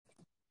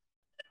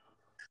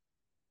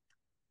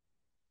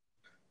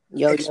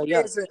Yo, yo,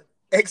 yo.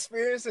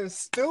 experiencing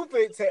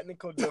stupid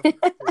technical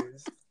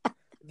difficulties.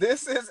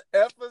 This is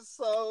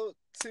episode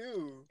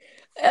 2.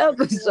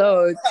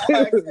 Episode 2.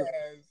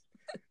 Podcast.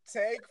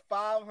 Take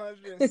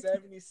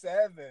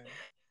 577.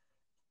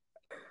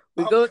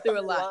 We I'm go through a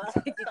coming lot live.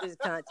 to get this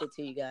content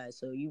to you guys,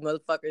 so you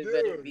motherfuckers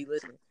better be Dude,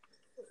 listening.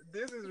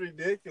 this is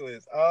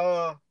ridiculous.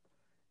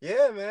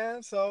 Yeah,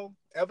 man. So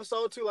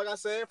episode 2, like I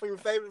said, for your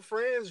favorite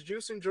friends,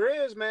 Juice and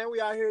Driz, man. We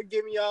out here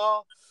giving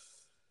y'all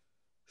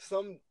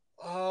some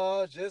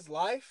just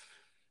life.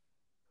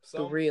 For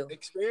Some real.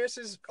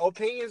 experiences,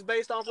 opinions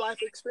based off life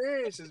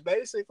experiences,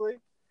 basically.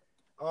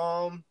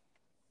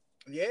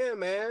 Yeah,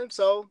 man.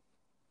 So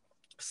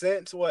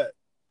since what,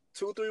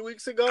 2-3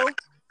 weeks ago,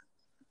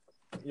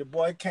 your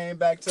boy came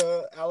back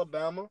to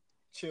Alabama,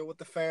 chill with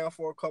the fam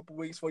for a couple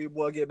weeks before your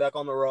boy get back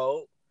on the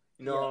road.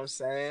 You know what I'm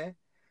saying?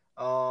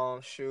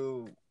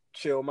 Shoot,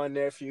 chill with my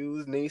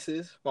nephews,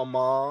 nieces, my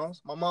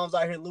mom's. My mom's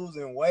out here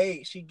losing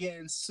weight. She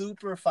getting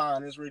super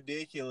fine. It's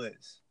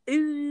ridiculous.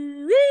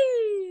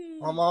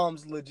 My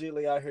mom's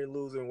legitly out here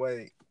losing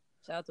weight.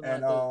 Shout out to my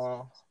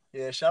dudes.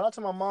 Yeah, shout out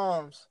to my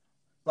mom's.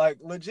 Like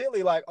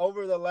legitly, like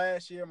over the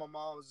last year, my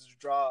mom's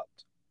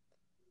dropped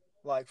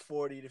like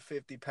 40 to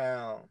 50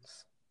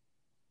 pounds.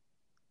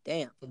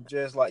 Damn.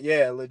 Just like,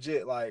 yeah,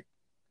 legit, like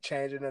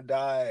changing the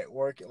diet,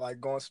 working,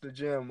 like going to the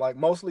gym, like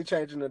mostly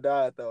changing the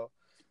diet though,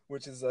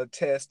 which is a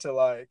test to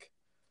like,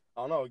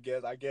 I don't know,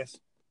 I guess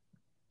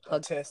a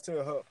test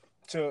to her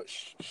to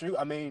shoot.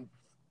 I mean,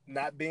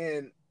 not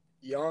being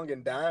young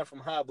and dying from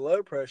high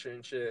blood pressure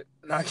and shit.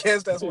 And I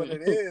guess that's what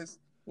it is.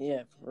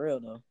 Yeah, for real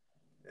though.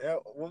 Yeah,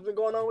 what's been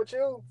going on with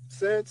you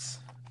since?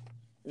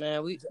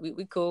 Man, we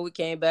cool. We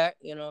came back,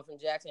 from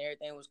Jackson.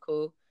 Everything was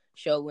cool.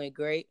 Show went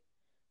great.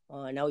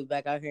 Now we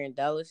back out here in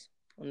Dallas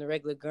on the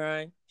regular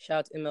grind. Shout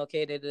out to MLK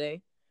Day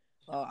today.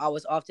 I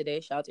was off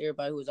today. Shout out to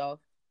everybody who was off.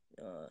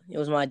 It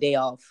was my day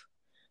off,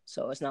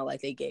 so it's not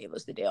like they gave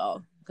us the day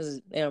off because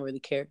they don't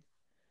really care.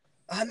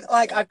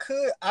 I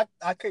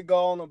could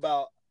go on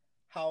about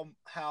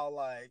how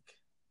like,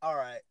 all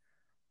right,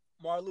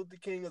 Martin Luther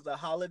King is a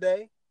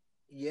holiday,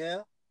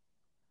 yeah,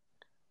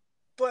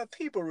 but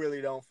people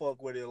really don't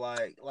fuck with it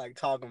like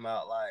talking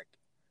about like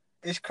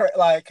it's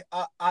like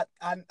I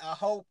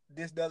hope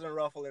this doesn't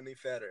ruffle any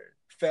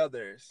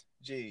feathers,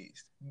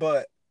 jeez,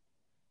 but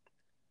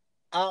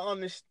I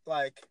understand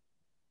like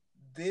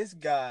this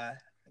guy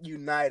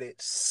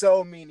united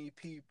so many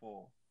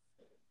people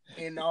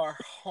in our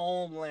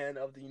homeland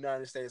of the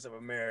United States of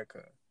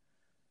America.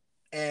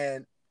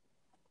 And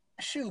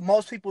shoot,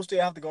 most people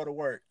still have to go to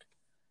work.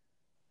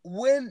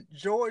 When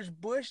George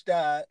Bush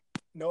died,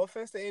 no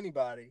offense to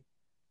anybody,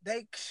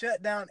 they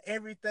shut down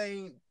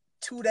everything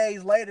 2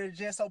 days later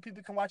just so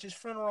people can watch his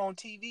funeral on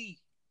TV.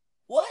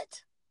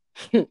 What?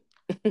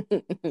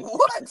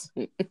 What?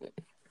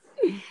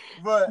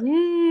 But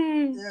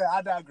yeah,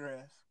 I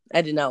digress.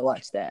 I did not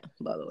watch that,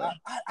 by the way.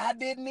 I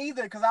didn't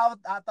either because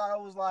I thought I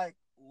was like,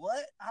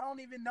 what? I don't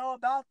even know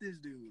about this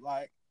dude.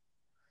 Like,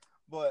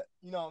 but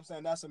you know what I'm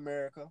saying? That's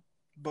America.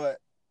 But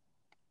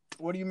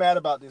what are you mad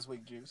about this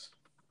week, Juice?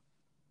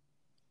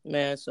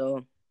 Man,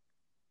 so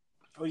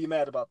what are you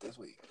mad about this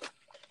week?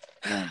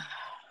 All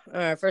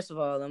right, first of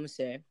all, let me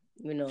say,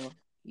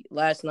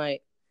 last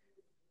night,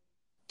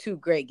 2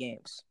 great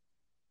games.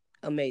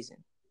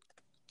 Amazing.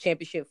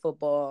 Championship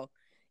football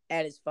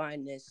at its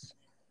finest.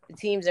 The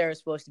teams that are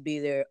supposed to be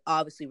there,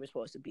 obviously we're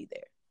supposed to be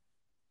there.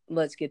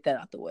 Let's get that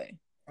out the way.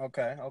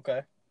 Okay.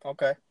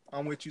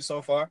 I'm with you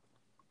so far.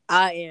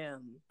 I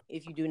am,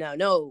 if you do not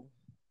know,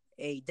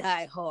 a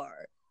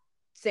diehard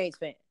Saints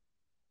fan.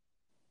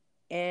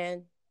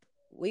 And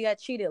we got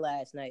cheated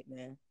last night,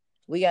 man.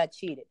 We got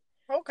cheated.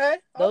 Okay.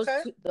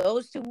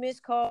 Those two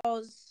missed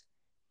calls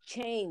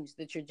changed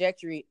the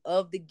trajectory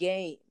of the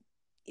game.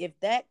 If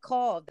that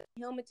call, the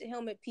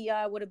helmet-to-helmet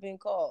PI would have been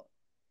called,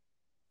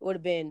 it would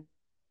have been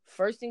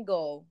 1st and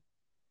goal.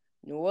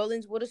 New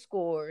Orleans would have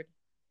scored,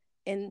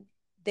 and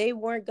they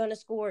weren't going to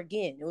score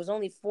again. It was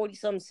only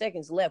 40-something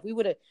seconds left. We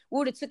would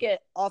have took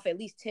it off at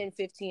least 10,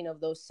 15 of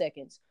those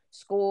seconds,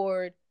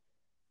 scored,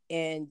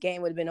 and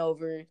game would have been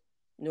over.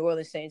 New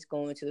Orleans Saints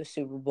going to the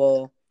Super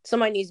Bowl.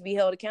 Somebody needs to be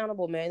held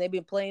accountable, man. They've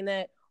been playing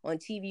that on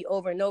TV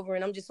over and over,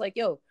 and I'm just like,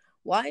 yo,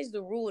 why is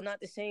the rule not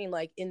the same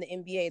like in the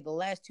NBA? The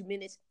last 2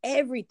 minutes,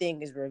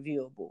 everything is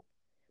reviewable.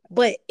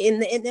 But in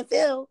the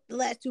NFL, the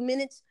last 2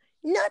 minutes,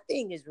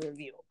 nothing is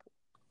reviewable.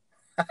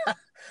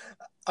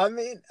 I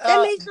mean,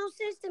 that makes no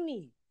sense to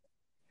me.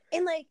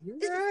 And like,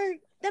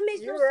 that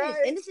makes no sense.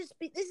 Right. And this is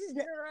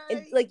not, right.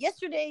 And like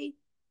yesterday,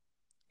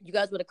 you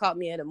guys would have caught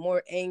me at a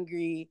more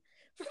angry,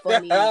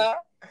 funny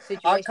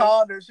situation. I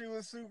called her. She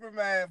was super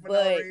mad for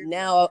no reason.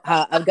 Now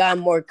I've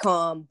gotten more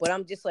calm. But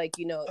I'm just like,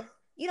 you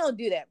don't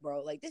do that,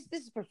 bro. Like this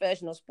is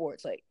professional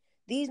sports. Like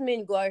these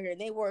men go out here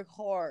and they work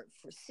hard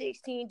for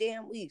 16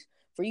 damn weeks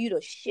for you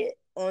to shit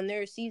on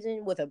their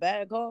season with a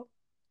bad call.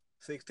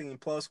 16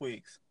 plus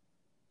weeks.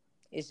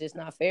 It's just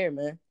not fair,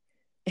 man.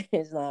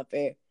 It's not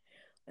fair.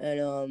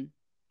 And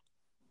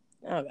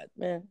I don't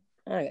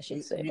got shit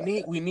to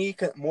say. We need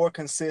more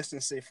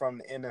consistency from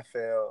the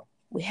NFL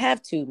We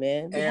have to,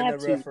 man. We and have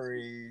the to.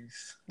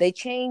 referees. They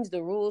changed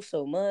the rules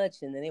so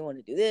much, and then they want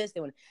to do this.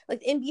 They want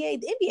like the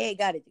NBA. The NBA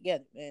got it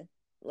together, man.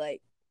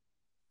 Like,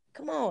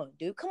 come on,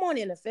 dude. Come on,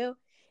 NFL.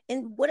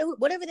 And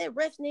whatever that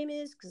ref's name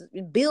is, because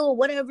Bill,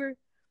 whatever,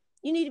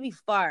 you need to be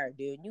fired,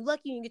 dude. You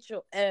lucky you didn't get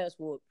your ass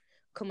whooped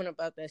coming up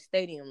out that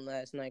stadium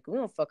last night. Cause we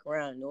don't fuck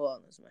around in New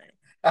Orleans,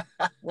 man.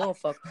 We don't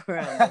fuck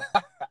around,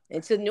 man.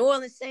 And to New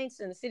Orleans Saints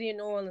and the city of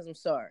New Orleans, I'm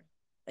sorry.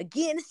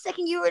 Again, the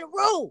second year in a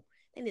row.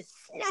 And it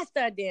snatched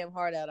our damn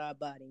heart out of our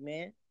body,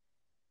 man.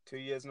 2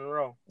 years in a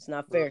row. It's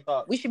not fair.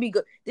 We should be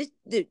good. This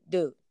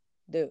dude.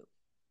 I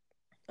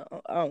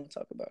don't want to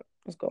talk about it.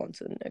 Let's go on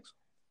to the next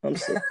one. I'm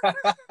sick.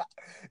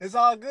 It's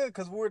all good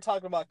because we were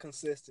talking about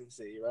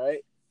consistency, right?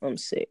 I'm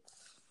sick.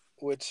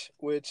 Which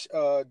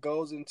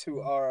goes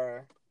into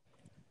our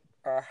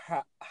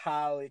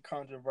highly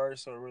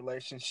controversial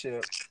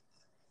relationship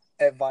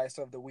advice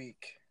of the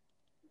week.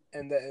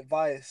 And the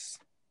advice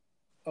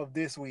of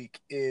this week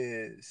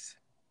is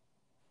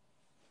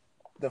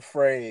the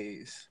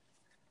phrase,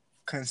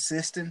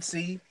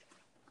 consistency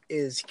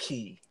is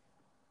key.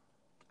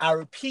 I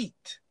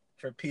repeat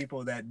for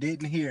people that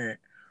didn't hear it,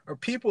 or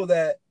people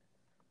that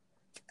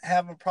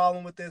have a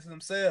problem with this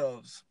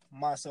themselves,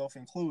 myself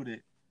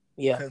included.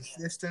 Yeah.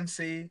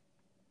 Consistency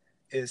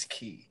is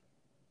key.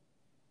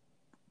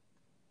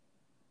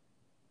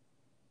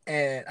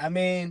 And I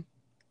mean,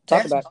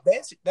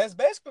 that's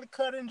basically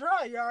cut and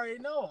dry. You already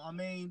know. I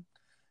mean,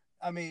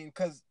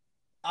 because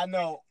I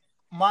know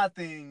my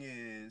thing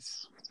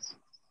is,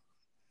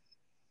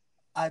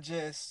 I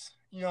just,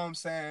 you know what I'm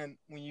saying,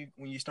 when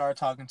you start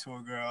talking to a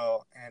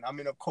girl, and I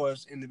mean, of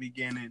course, in the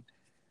beginning,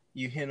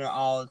 you hit her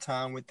all the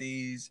time with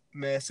these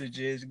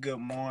messages, good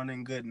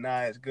morning, good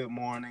nights, good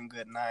morning,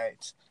 good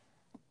nights.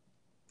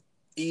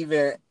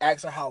 Even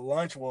ask her how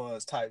lunch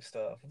was type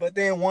stuff. But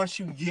then once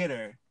you get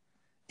her,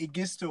 it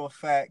gets to a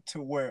fact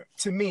to where,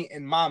 to me,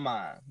 in my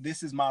mind,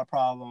 this is my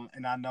problem,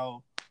 and I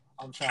know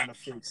I'm trying to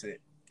fix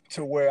it,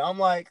 to where I'm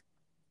like,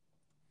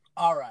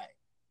 all right,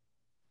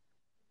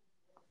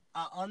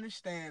 I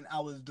understand I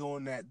was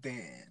doing that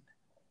then.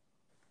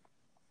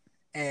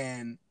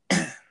 And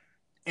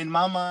in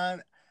my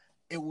mind,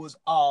 it was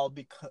all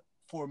because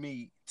for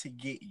me to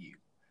get you.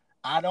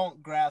 I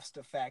don't grasp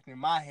the fact in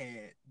my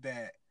head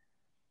that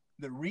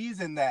the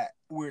reason that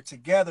we're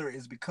together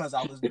is because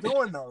I was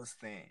doing those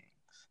things.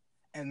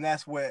 And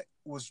that's what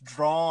was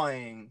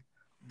drawing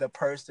the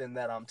person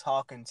that I'm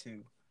talking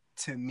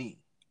to me.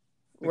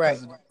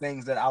 Because of the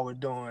things that I was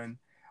doing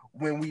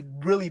when we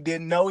really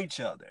didn't know each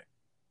other.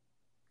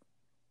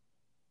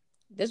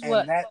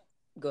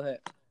 Go ahead.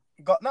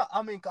 No,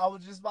 I mean, I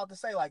was just about to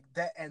say like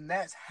that, and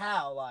that's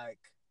how like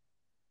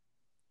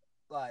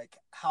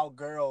how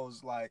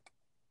girls like,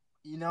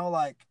 you know,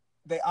 like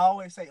they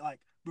always say like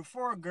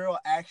before a girl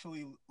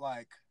actually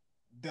like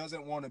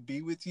doesn't want to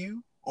be with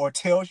you or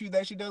tells you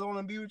that she doesn't want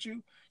to be with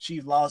you,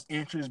 she's lost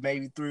interest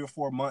maybe 3 or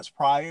 4 months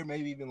prior,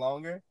 maybe even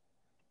longer.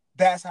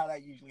 That's how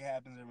that usually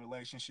happens in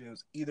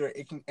relationships. Either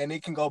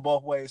it can go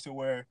both ways to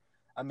where,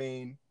 I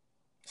mean,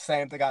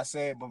 same thing I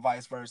said, but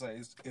vice versa.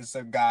 It's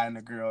a guy and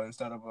a girl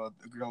instead of a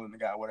girl and a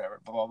guy, whatever,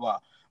 blah, blah, blah.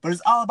 But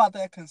it's all about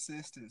that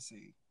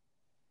consistency.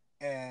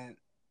 And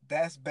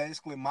that's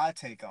basically my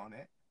take on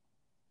it.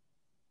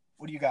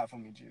 What do you got for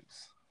me,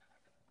 Juice?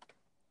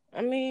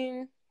 I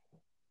mean,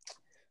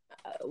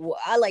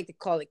 I like to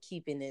call it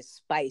keeping it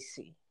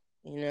spicy.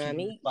 You know what I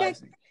mean? You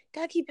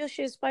gotta keep your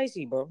shit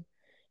spicy, bro.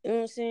 You know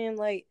what I'm saying?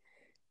 Like,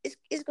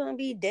 it's gonna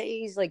be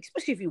days, like,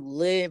 especially if you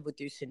live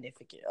with your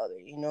significant other,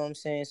 you know what I'm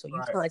saying? So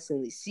you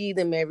constantly see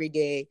them every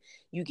day.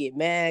 You get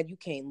mad, you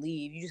can't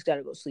leave, you just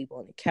gotta go sleep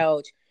on the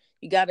couch.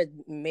 You gotta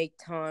make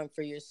time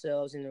for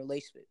yourselves in a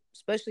relationship,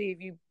 especially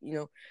if you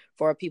know,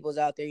 for our peoples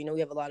out there, you know, we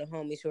have a lot of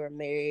homies who are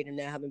married and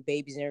they're having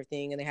babies and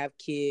everything, and they have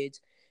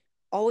kids.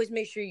 Always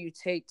make sure you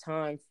take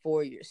time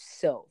for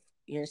yourself.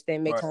 You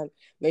understand? Make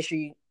sure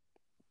you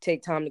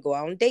take time to go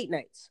out on date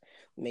nights.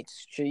 Make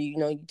sure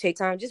you take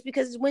time just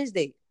because it's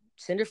Wednesday.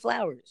 Send her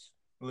flowers.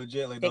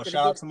 Legitly though,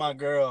 shout out to my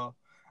girl.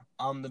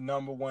 I'm the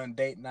number one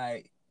date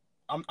night.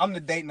 I'm the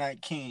date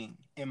night king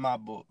in my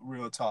book.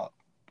 Real talk.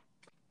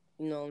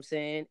 You know what I'm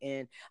saying?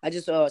 And I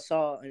just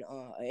saw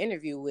an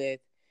interview with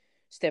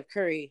Steph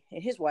Curry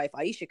and his wife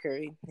Aisha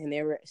Curry,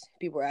 and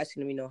people were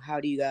asking him,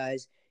 how do you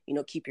guys,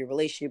 keep your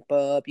relationship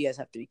up? You guys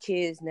have 3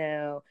 kids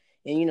now,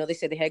 and they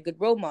said they had good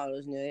role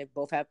models. They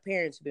both have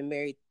parents who've been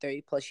married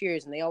 30 plus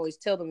years, and they always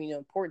tell them,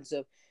 importance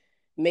of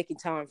making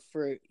time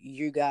for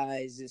you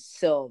guys'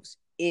 selves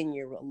in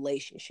your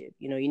relationship.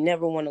 You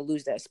never want to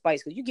lose that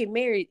spice, because you get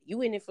married,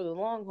 you in it for the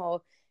long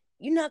haul.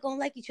 You're not gonna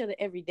like each other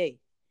every day.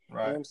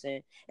 Right. You know what I'm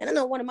saying? And I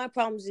know one of my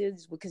problems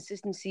is with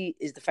consistency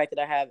is the fact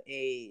that I have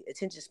a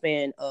attention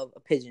span of a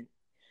pigeon.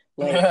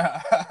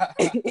 Like,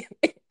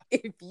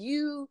 if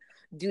you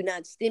do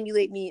not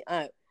stimulate me,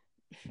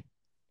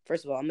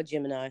 first of all, I'm a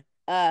Gemini.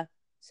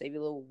 Save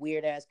your little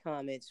weird ass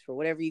comments for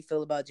whatever you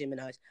feel about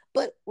Geminis.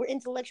 But we're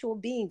intellectual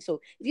beings.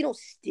 So if you don't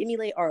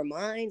stimulate our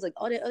minds, like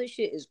all that other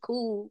shit is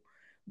cool,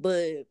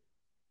 but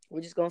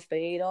we're just gonna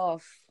fade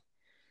off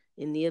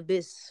in the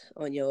abyss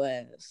on your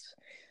ass.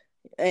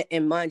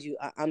 And mind you,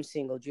 I'm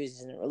single.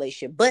 Drizzy's in a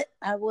relationship, but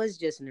I was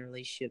just in a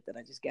relationship that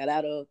I just got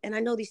out of, and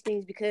I know these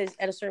things because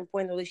at a certain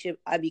point in the relationship,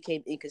 I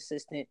became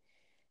inconsistent,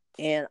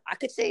 and I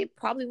could say it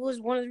probably was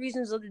one of the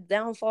reasons of the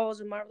downfalls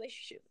in my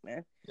relationship,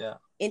 man. Yeah.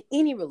 In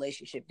any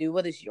relationship, dude,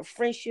 whether it's your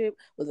friendship,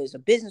 whether it's a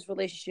business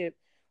relationship,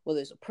 whether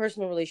it's a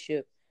personal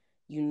relationship,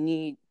 you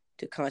need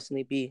to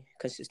constantly be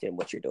consistent in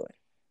what you're doing.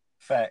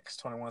 Facts.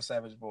 21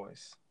 Savage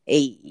voice.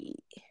 Hey,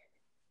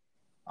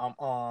 I'm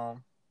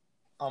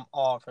I'm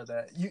all for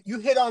that. You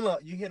hit on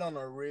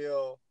a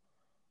real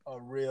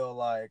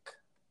like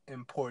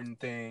important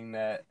thing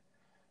that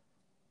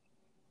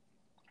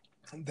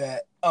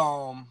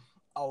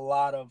a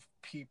lot of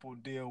people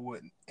deal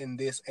with in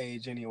this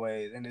age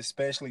anyways, and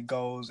especially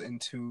goes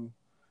into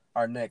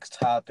our next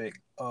topic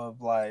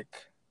of like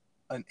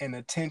an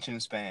attention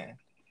span.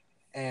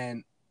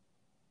 And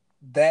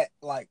that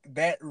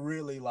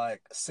really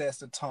like sets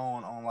the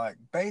tone on like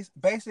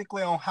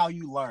basically on how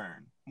you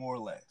learn more or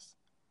less,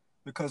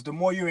 because the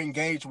more you're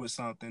engaged with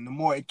something, the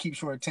more it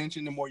keeps your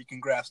attention, the more you can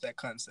grasp that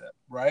concept,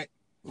 right?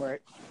 right.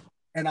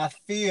 And uh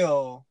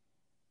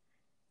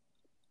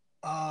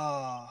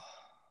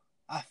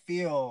I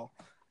feel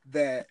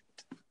that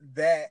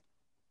that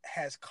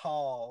has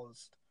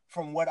caused,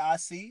 from what I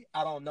see,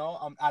 I don't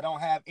know, I don't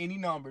have any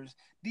numbers.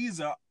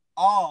 These are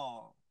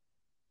all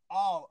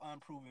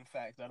unproven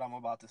facts that I'm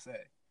about to say.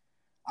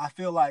 I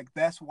feel like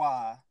that's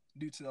why,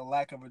 due to the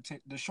lack of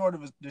the short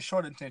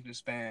attention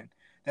span,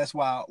 that's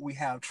why we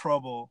have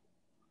trouble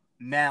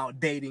now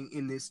dating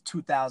in this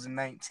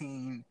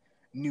 2019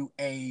 new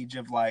age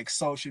of like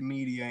social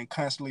media and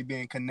constantly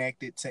being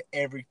connected to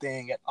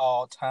everything at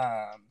all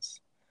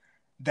times.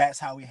 That's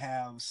how we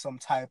have some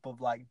type of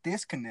like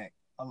disconnect,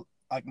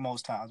 like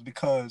most times,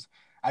 because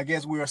I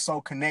guess we are so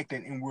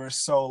connected and we're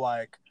so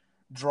like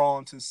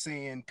drawn to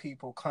seeing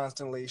people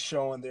constantly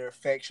showing their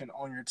affection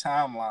on your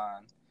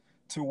timeline,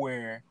 to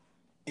where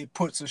it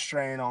puts a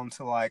strain on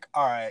to like,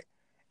 all right,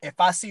 if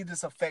I see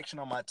this affection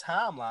on my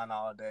timeline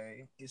all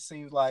day, it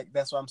seems like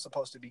that's what I'm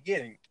supposed to be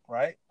getting,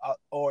 right?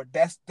 Or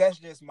that's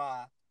just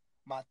my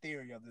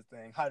theory of the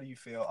thing. How do you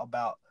feel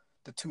about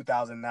the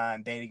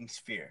 2009 dating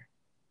sphere?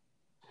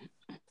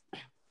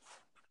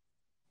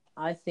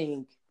 I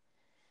think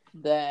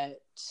that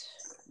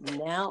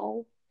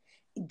now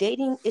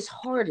dating is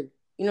harder.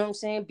 You know what I'm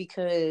saying?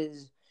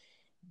 Because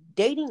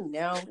dating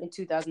now in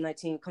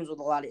 2019 comes with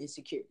a lot of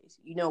insecurities.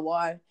 You know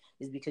why?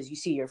 Is because you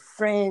see your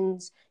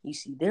friends, you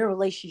see their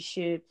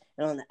relationship,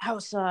 and on the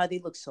outside they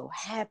look so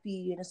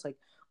happy, and it's like,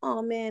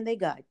 oh man, they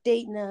got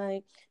date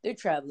night, they're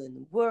traveling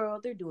the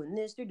world, they're doing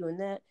this, they're doing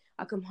that.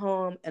 I come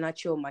home and I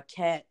chill with my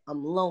cat.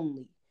 I'm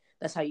lonely.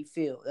 That's how you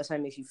feel. That's how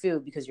it makes you feel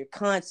because you're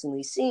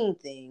constantly seeing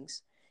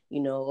things,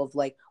 of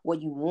like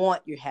what you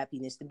want your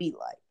happiness to be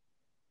like,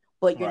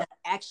 but you're Right.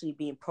 not actually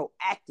being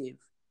proactive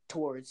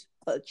towards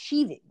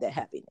achieving that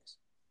happiness.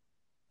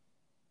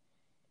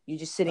 You're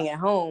just sitting at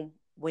home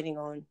waiting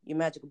on your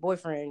magical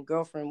boyfriend,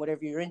 girlfriend,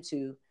 whatever you're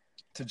into,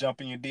 To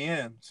jump in your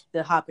DMs.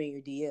 to hop in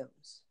your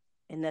DMs.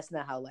 And that's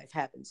not how life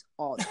happens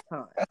all the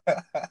time.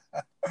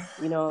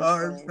 You know what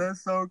I'm Oh, saying?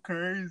 that's so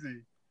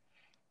crazy.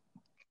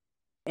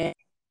 And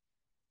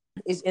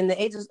it's in the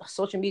age of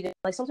social media,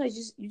 like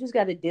sometimes you just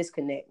gotta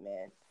disconnect,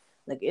 man.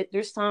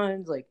 There's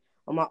times like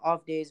on my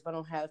off days, if I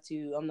don't have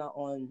to, I'm not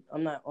on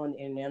the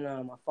internet, I'm not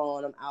on my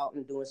phone, I'm out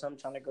and doing something,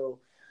 trying to go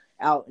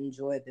out,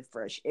 enjoy the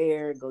fresh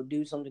air, go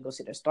do something, go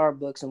sit at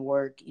Starbucks and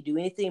work. You do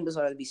anything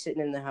besides be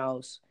sitting in the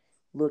house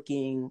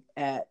looking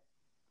at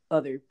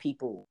other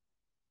people.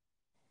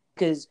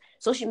 Because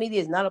social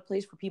media is not a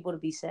place for people to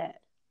be sad.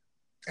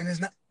 And it's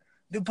not,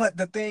 but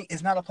the thing,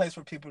 it's not a place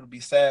for people to be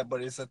sad,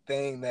 but it's a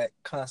thing that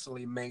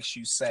constantly makes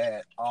you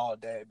sad all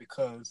day,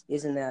 because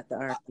Isn't that the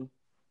irony?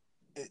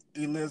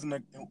 it lives in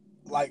the,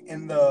 like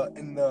in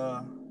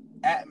the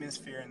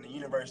atmosphere in the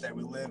universe that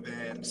we live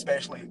in,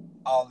 especially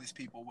all these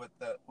people with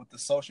the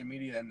social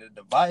media and the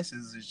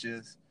devices,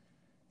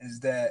 is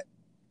that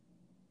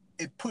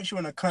it puts you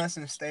in a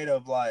constant state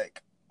of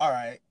like, all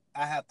right,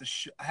 I have to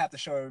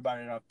show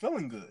everybody that I'm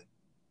feeling good.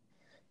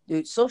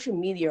 Dude, social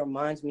media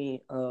reminds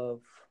me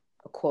of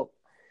a quote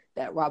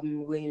that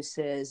Robin Williams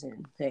says,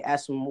 and they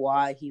asked him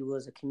why he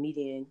was a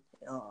comedian.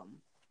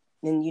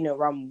 And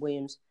Robin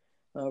Williams,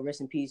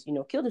 rest in peace,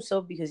 killed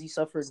himself because he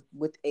suffered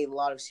with a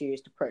lot of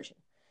serious depression.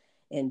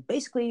 And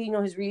basically,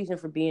 his reason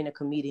for being a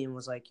comedian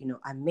was like,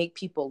 I make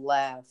people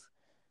laugh,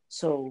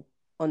 so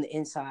on the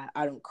inside,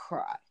 I don't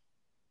cry.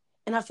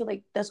 And I feel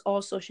like that's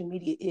all social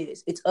media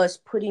is. It's us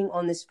putting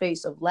on this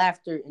face of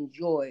laughter and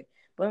joy.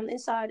 But on the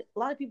inside, a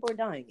lot of people are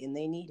dying and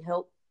they need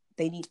help.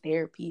 They need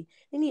therapy.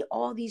 They need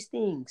all these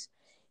things.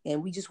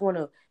 And we just want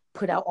to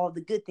put out all the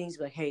good things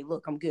like, hey,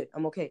 look, I'm good.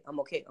 I'm okay. I'm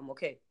okay. I'm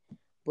okay.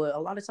 But a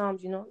lot of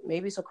times,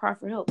 maybe it's a cry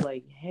for help.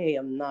 Like, hey,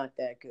 I'm not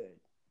that good,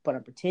 but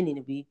I'm pretending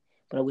to be.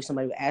 But I wish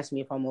somebody would ask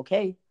me if I'm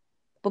okay.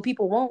 But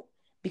people won't,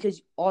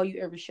 because all you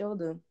ever show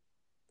them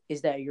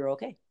is that you're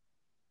okay.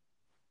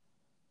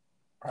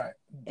 Right.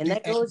 And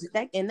that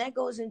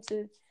goes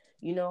into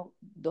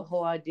the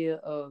whole idea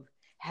of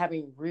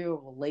having real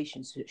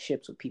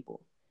relationships with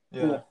people.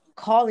 Yeah.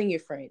 Calling your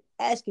friend,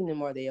 asking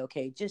them are they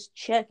okay, just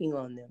checking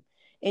on them.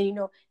 And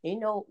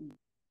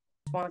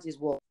response is,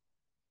 well,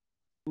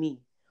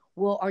 me.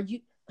 Well, are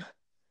you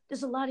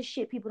there's a lot of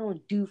shit people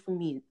don't do for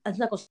me. That's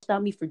not gonna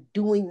stop me from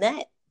doing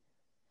that.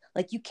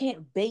 Like, you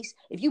can't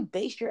if you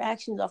base your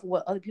actions off of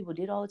what other people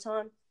did all the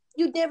time,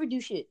 you'd never do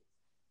shit.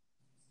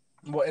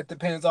 Well, it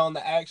depends on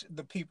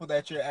the people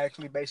that you're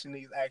actually basing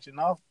these actions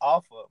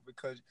off of,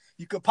 because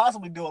you could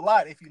possibly do a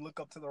lot if you look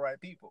up to the right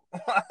people.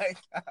 Like,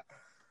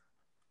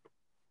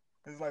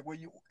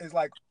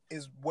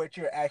 it's what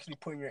you're actually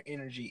putting your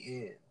energy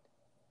in,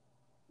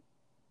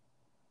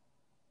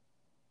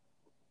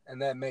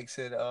 and that makes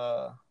it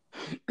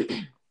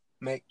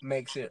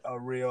makes it a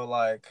real,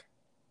 like,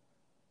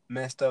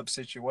 messed up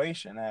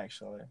situation,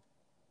 actually.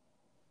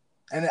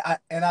 And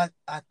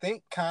I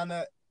think, kind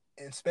of,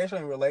 especially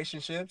in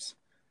relationships,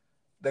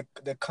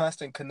 the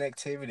constant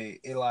connectivity,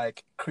 it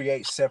like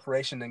creates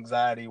separation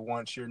anxiety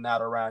once you're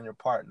not around your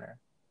partner.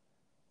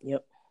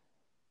 Yep.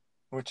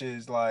 Which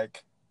is,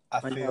 like, I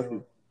Unhealthy.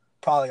 feel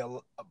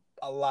probably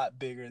a lot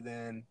bigger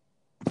than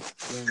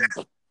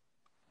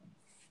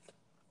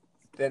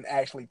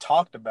actually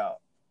talked about.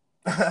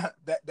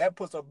 That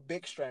puts a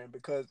big strain,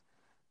 because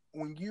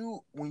when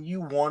you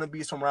want to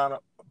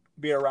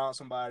be around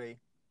somebody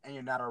and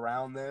you're not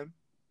around them,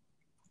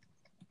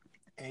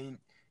 and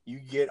you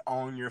get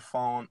on your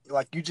phone,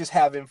 like, you just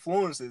have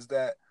influences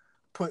that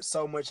put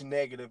so much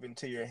negative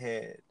into your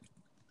head,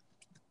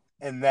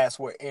 and that's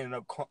what ended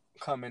up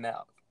coming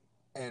out.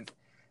 And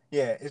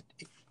yeah,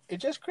 it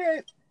just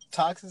creates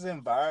toxic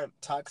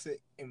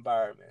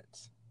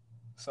environments.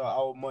 So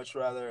I would much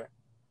rather,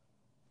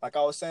 like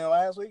I was saying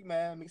last week,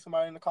 man, meet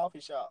somebody in the coffee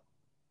shop.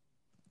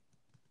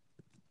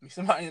 Meet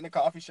somebody in the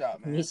coffee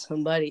shop, man. Meet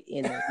somebody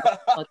in a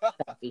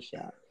coffee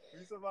shop.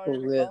 Meet somebody For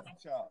in the real. coffee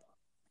shop.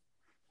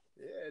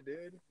 Yeah,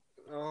 dude.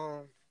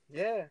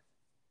 Yeah.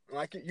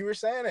 Like you were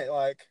saying it,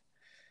 like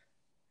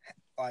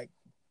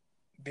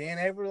being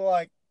able to,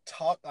 like,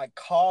 talk, like,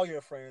 call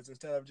your friends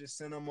instead of just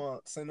send them a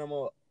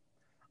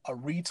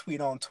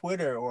retweet on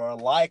Twitter or a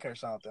like or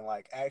something.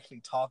 Like,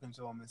 actually talking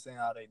to them and seeing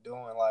how they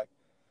doing. Like,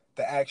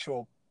 the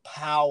actual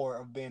power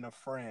of being a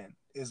friend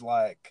is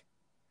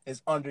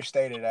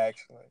understated,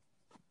 actually.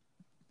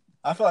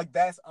 I feel like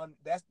that's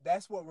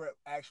what we're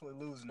actually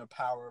losing, the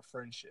power of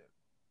friendship.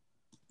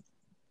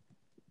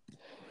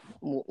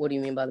 What do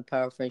you mean by the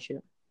power of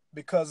friendship?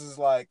 Because it's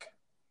like,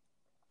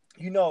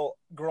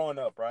 growing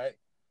up, right?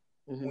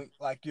 Mm-hmm.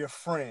 Like, your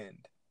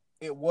friend,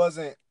 it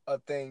wasn't a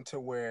thing to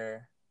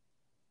where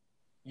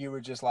you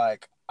were just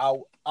like,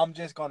 I'm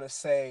just gonna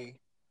say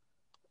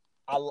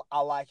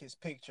I like his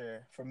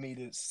picture for me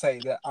to say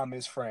that I'm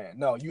his friend.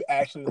 No, you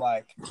actually,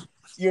 like,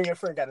 you and your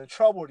friend got in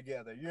trouble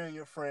together. You and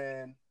your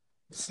friend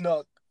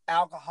snuck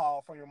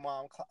alcohol from your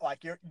mom.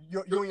 Like, you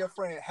and your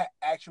friend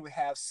actually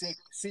have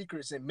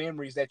secrets and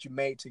memories that you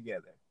made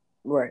together.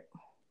 Right.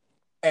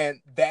 And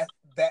that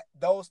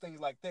those things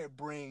like that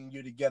bring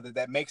you together.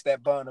 That makes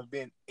that bond of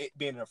being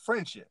a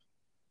friendship.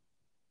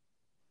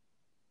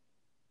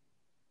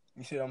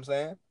 You see what I'm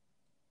saying?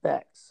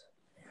 Facts.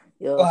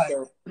 Yo, Like,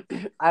 so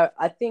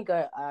I think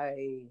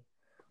I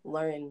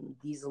learned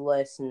these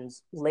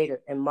lessons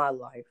later in my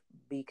life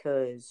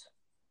because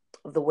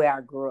of the way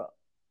I grew up.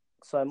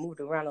 So I moved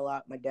around a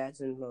lot. My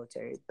dad's in the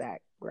military,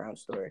 background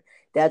story.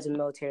 Dad's a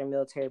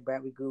military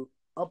brat. We grew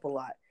up a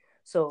lot.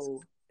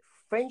 So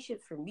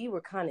friendships for me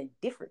were kind of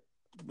different.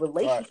 right,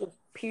 Relationships,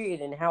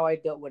 period, and how I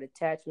dealt with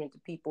attachment to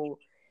people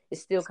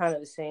is still kind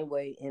of the same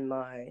way in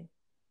my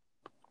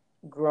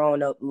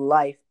growing up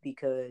life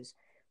because,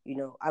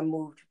 I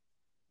moved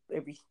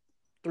every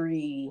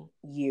 3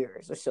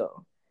 years or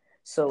so.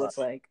 So right, it's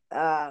like,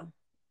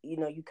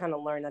 you kind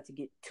of learn not to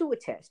get too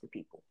attached to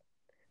people.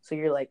 So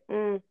you're like,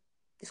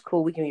 it's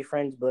cool, we can be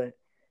friends, but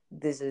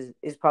this is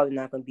probably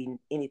not going to be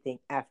anything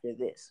after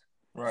this.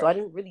 So right, I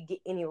didn't really get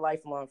any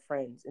lifelong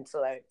friends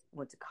until I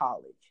went to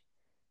college.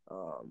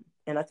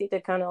 And I think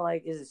that kind of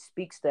like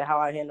speaks to how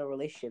I handle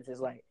relationships. Is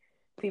like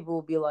people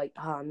will be like,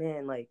 "Oh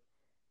man, like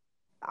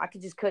I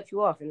could just cut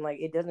you off, and like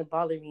it doesn't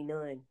bother me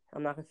none.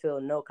 I'm not gonna feel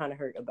no kind of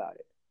hurt about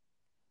it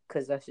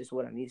because that's just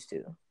what I'm used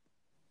to."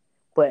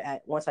 But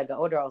once I got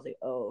older, I was like,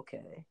 "Oh,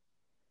 okay.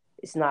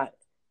 It's not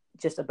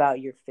just about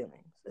your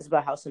feelings. It's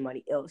about how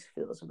somebody else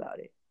feels about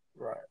it.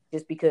 right,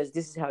 Just because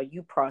this is how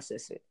you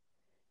process it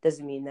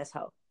doesn't mean that's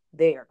how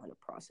they are going to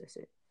process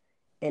it."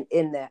 And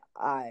in that,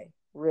 I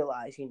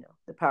realize,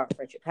 the power of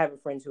friendship, having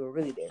friends who are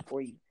really there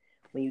for you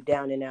when you're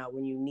down and out,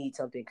 when you need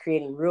something,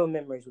 creating real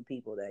memories with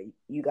people that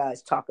you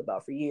guys talk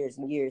about for years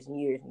and years and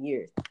years and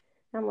years. And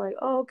I'm like,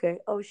 oh, okay.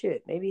 Oh,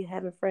 shit. Maybe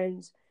having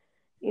friends,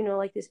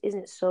 like this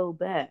isn't so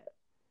bad.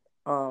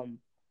 Um,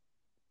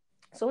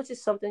 so it's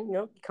just something,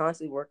 you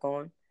constantly work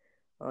on.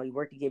 You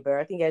work to get better.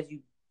 I think as you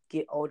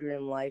get older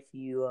in life,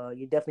 you're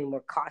definitely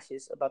more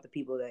cautious about the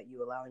people that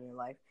you allow in your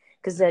life.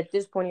 Because at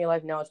this point in your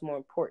life, now it's more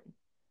important.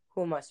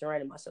 Who am I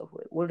surrounding myself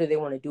with? What do they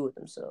want to do with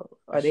themselves?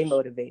 Are they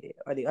motivated?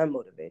 Are they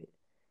unmotivated?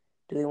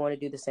 Do they want to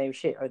do the same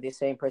shit? Are they the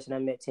same person I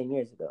met 10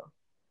 years ago?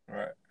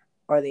 right.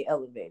 are they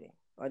elevating?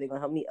 Are they going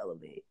to help me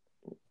elevate?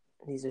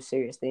 These are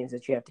serious things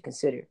that you have to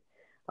consider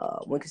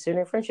when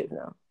considering friendships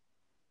now.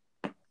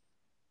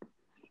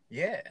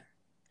 Yeah,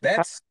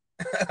 that's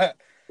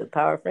the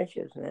power of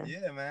friendships, man.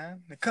 Yeah,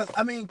 man. Because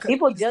I mean,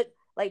 people judge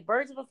like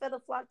birds of a feather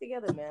flock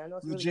together, man. I know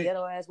it's really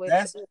ghetto ass way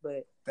to say it,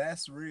 but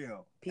that's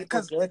real.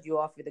 People judge you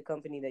off of the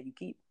company that you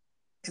keep.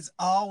 It's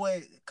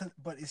always,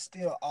 but it's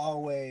still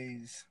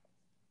always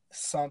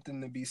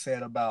something to be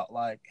said about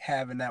like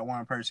having that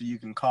one person you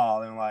can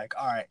call and like,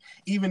 all right,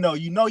 even though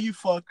you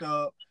fucked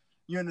up,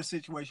 you're in a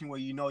situation where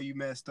you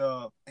messed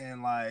up,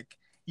 and like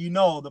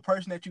the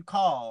person that you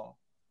call,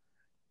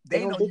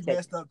 they know you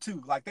messed up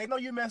too. Like they know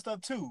you messed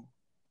up too,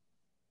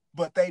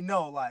 but they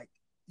know like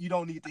you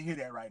don't need to hear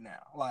that right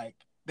now. Like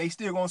they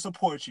still gonna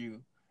support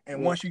you,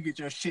 and once you get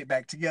your shit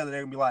back together,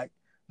 they're gonna be like,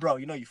 bro,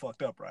 you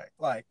fucked up, right?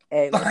 Like,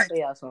 hey, let me tell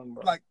y'all something,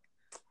 bro.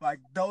 Like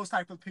those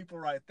type of people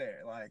right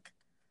there, like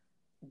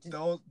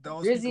those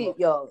Drizzy,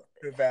 people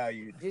are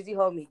valued. Drizzy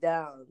hold me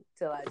down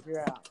till I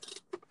drown.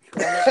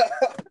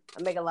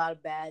 I make a lot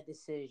of bad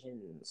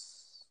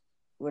decisions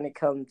when it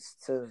comes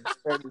to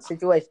certain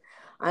situations.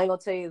 I ain't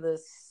gonna tell you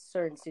the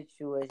certain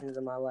situations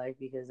in my life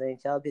because they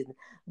ain't y'all business.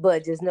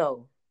 But just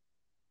know,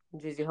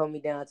 Drizzy hold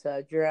me down till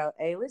I drown.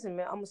 Hey, listen,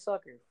 man, I'm a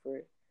sucker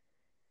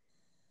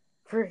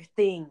for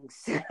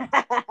things.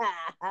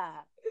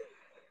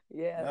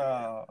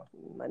 Yeah,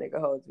 my nigga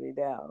holds me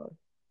down.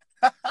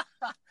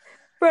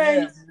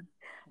 Friends,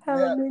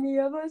 how many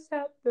of us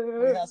have there?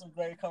 We had some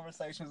great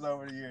conversations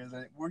over the years,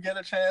 and we'll get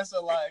a chance to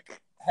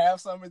like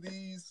have some of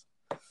these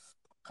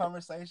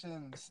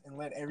conversations and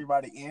let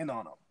everybody in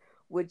on them.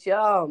 With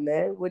y'all,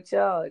 man. With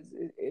y'all,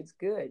 it's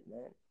good,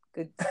 man.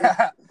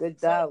 Good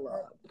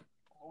dialogue.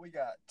 We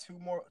got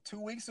 2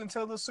 weeks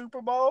until the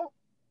Super Bowl.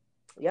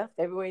 Yeah,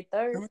 February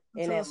 3rd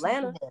in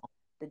Atlanta.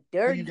 The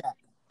Dirty.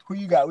 Who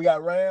you got? We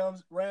got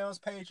Rams,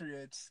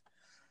 Patriots.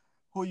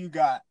 Who you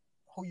got?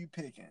 Who you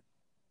picking?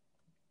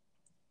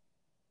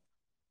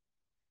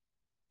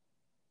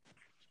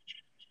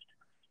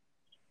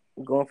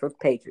 I'm going for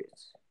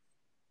Patriots.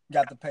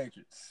 Got the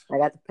Patriots. I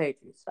got the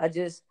Patriots.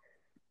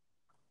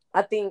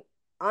 I think,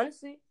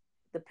 honestly,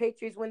 the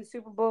Patriots win the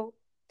Super Bowl,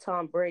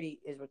 Tom Brady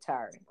is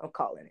retiring. I'm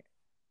calling it.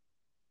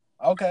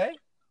 Okay.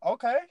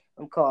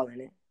 I'm calling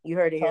it. You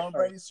heard it here first. Tom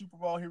Brady Super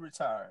Bowl, he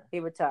retires. He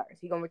retires.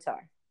 He gonna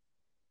retire.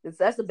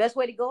 That's the best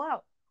way to go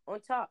out on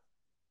top.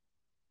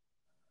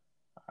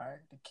 All right,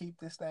 to keep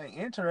this thing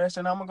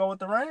interesting, I'm gonna go with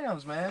the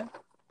Rams, man.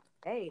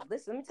 Hey,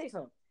 listen, let me tell you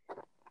something.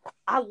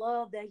 I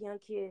love that young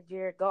kid,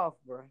 Jared Goff,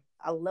 bro.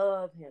 I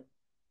love him,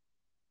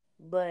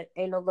 but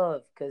ain't no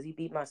love because he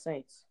beat my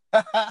Saints.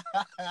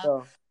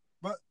 So,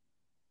 but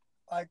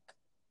like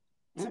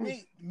to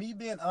me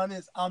being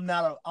honest, I'm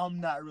not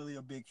really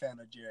a big fan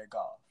of Jared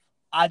Goff.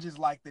 I just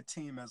like the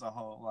team as a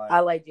whole. Like I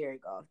like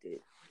Jared Goff, dude.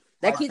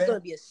 That kid's gonna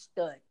be a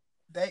stud.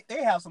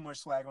 They have so much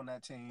swag on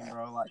that team,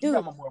 bro. Like, dude, you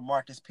got my boy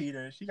Marcus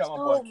Peters. You got my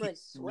so boy much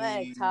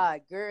swag.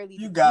 Todd Gurley.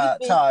 You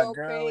got Todd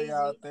Gurley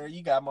out there.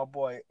 You got my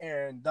boy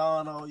Aaron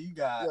Donald. You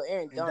got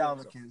Aaron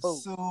Donald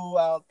Sue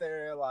out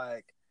there.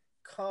 Like,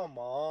 come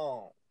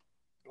on.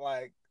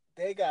 Like,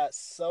 they got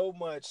so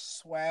much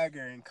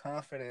swagger and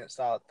confidence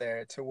out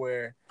there to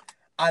where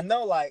I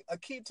know, like,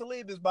 Aqib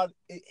Talib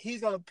he's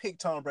going to pick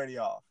Tom Brady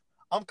off.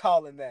 I'm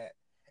calling that.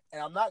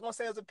 And I'm not going to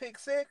say it's a pick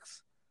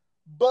six,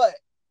 but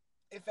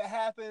if it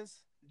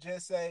happens,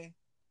 just say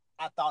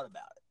I thought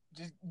about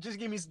it. Just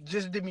give me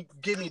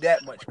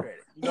that much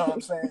credit. You know what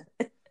I'm saying?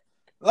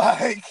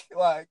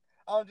 like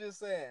I'm just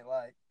saying,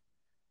 like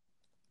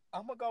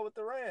I'm gonna go with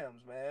the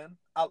Rams, man.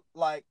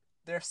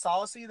 They're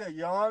saucy, they're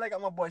young. They got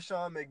my boy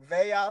Sean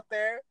McVay out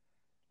there,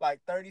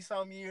 like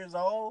 30-something years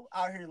old,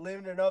 out here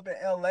living it up in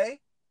LA.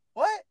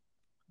 What?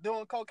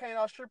 Doing cocaine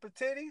off stripper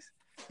titties?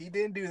 He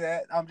didn't do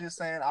that. I'm just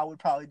saying I would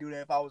probably do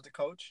that if I was the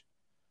coach.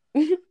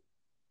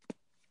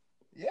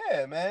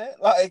 Yeah, man.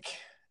 Like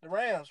the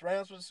Rams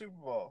for the Super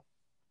Bowl.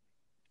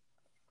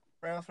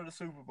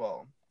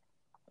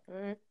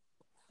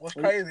 What's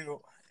crazy?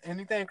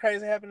 Anything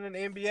crazy happened in the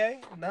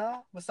NBA?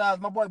 No. Besides,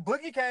 my boy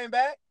Boogie came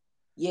back.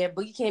 Yeah,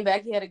 Boogie came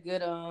back. He had a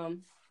good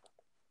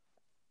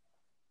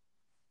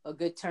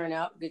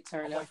turnout. Good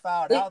turnout.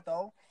 Fouled out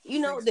though.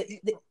 You know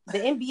the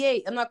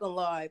NBA. I'm not gonna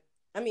lie.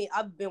 I mean,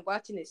 I've been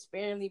watching it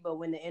sparingly, but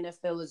when the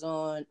NFL is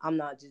on, I'm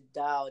not just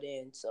dialed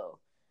in. So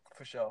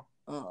for sure.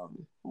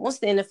 Once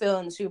the NFL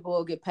and the Super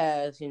Bowl get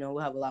past, we'll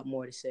have a lot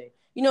more to say.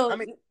 And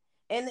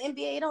the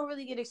NBA don't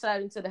really get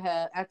excited until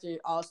after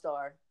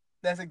All-Star.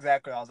 That's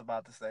exactly what I was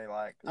about to say.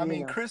 Like, I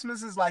mean,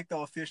 Christmas is like the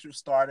official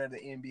start of the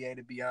NBA,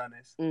 to be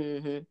honest.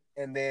 Mm-hmm.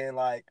 And then,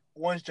 like,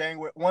 once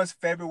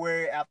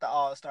February after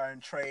All-Star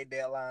and trade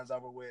deadlines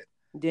over with,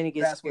 then it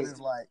gets that's serious. When it's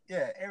like,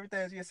 yeah,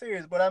 everything's get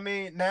serious. But I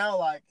mean, now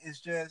like it's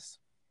just,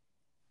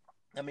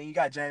 I mean, you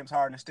got James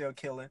Harden still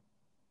killing.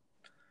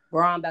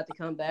 Bron about to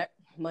come back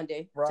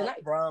Monday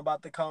tonight. Bron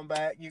about to come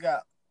back. You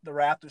got the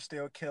Raptors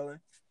still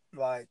killing.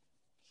 Like,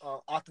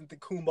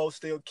 Antetokounmpo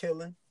still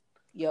killing.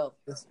 Yo.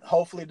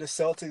 Hopefully the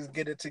Celtics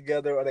get it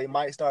together, or they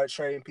might start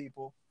trading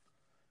people.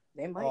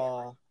 They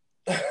might.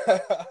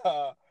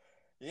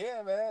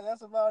 Yeah, man,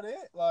 that's about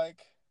it. Like,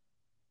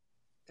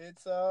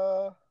 it's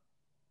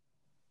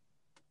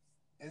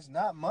it's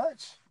not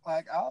much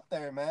like out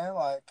there, man.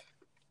 Like,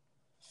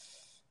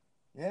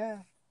 yeah,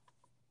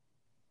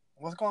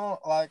 what's going on?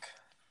 Like,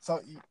 so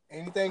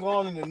anything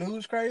going on in the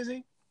news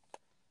crazy?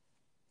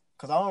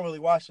 Cause I don't really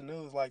watch the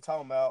news. Like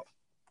talking about,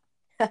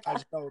 I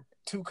just know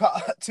two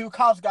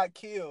cops got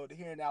killed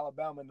here in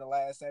Alabama in the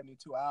last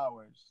 72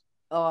 hours.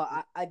 Oh,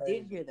 It's I did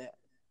crazy. hear that.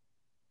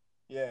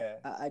 Yeah.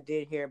 I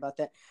did hear about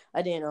that.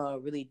 I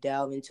didn't really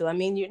delve into. I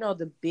mean,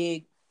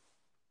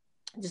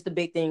 just the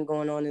big thing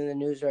going on in the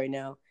news right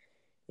now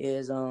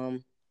is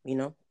the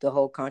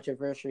whole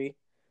controversy.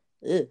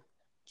 Ugh,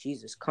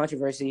 Jesus,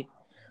 controversy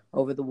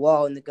over the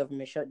wall and the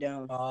government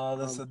shutdown.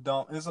 Oh, it's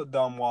a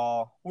dumb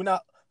wall. We're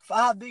not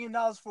 $5 billion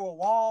for a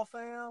wall,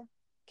 fam.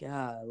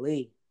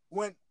 Golly.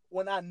 When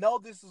I know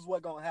this is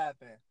what gonna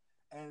happen,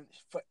 and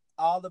for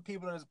all the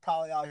people that's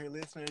probably out here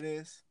listening to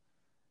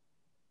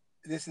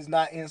this is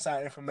not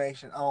inside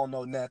information. I don't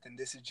know nothing.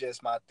 This is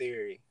just my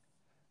theory.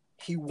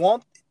 He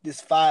wants this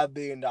 $5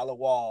 billion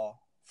wall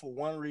for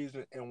one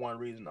reason and one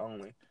reason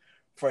only.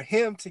 For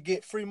him to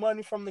get free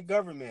money from the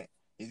government,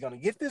 he's gonna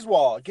get this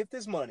wall, get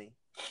this money,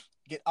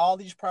 get all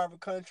these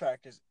private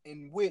contractors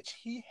in which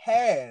he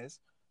has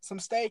some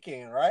stake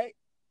in, right?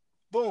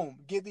 Boom,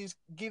 give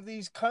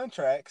these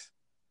contracts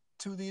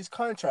to these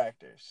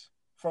contractors.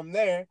 From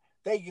there,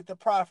 they get the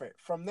profit.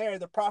 From there,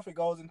 the profit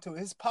goes into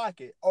his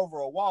pocket over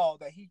a wall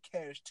that he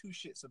cares two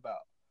shits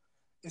about.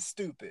 It's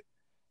stupid.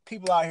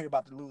 People out here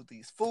about to lose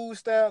these food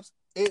stamps.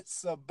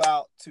 It's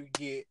about to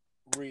get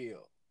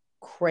real.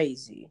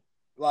 Crazy.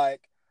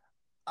 Like,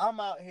 I'm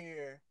out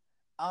here,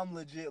 I'm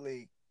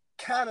legitly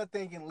kind of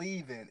thinking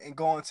leaving and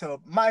going to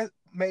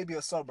maybe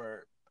a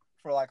suburb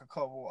for like a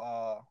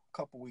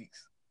couple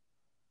weeks.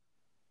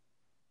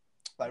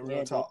 Like real Yeah,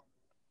 dude. talk.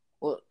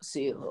 Well,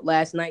 see,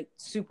 last night,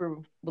 Super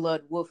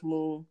Blood Wolf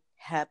Moon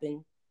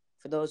happened.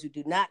 For those who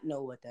do not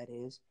know what that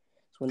is,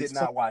 it's when Did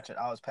not watch it.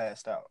 I was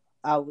passed out.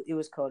 it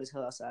was cold as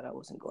hell outside. I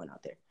wasn't going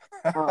out there.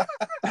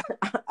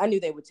 I knew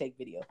they would take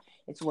video.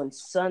 It's when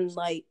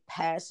sunlight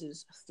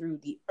passes through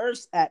the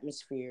Earth's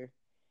atmosphere,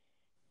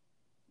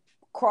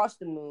 across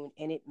the moon,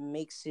 and it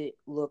makes it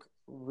look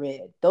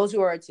red. Those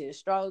who are into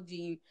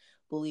astrology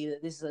believe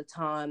that this is a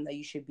time that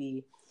you should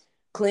be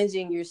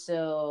cleansing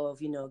yourself,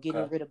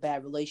 getting rid of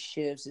bad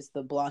relationships. It's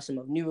the blossom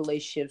of new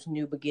relationships,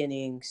 new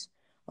beginnings.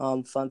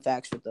 Fun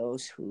facts for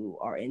those who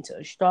are into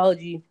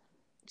astrology.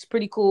 It's a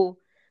pretty cool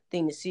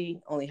thing to see.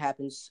 Only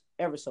happens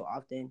ever so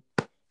often.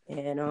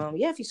 And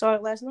if you saw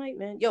it last night,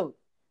 man, yo,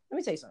 let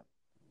me tell you something.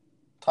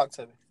 Talk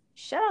to me.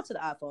 Shout out to the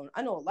iPhone.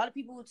 I know a lot of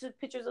people who took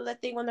pictures of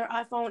that thing on their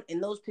iPhone,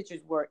 and those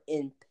pictures were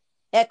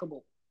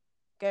impeccable.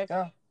 Okay?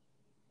 Yeah.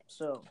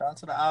 So, shout out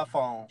to the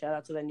iPhone. Shout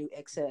out to that new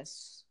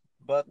XS.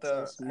 But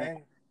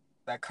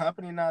that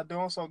company not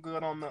doing so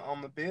good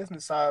on the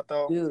business side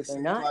though. Dude, it they're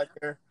seems not. like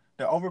they're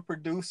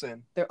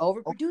overproducing. They're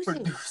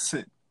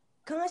overproducing.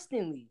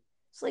 Constantly.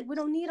 It's like we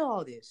don't need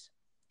all this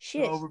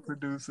shit. They're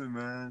overproducing,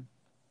 man.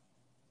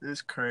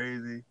 It's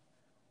crazy.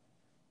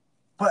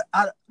 But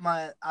out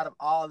of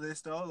all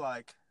this though,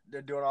 like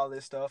they're doing all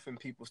this stuff and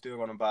people still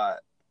gonna buy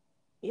it.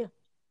 Yeah.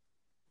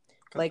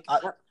 Like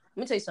let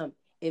me tell you something.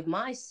 If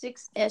my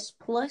 6S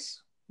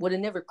Plus would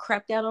have never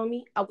crapped out on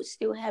me, I would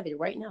still have it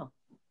right now.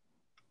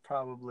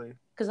 Probably.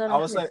 Because I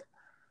would say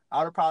I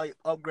would have probably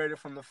upgraded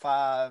from the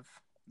 5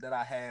 that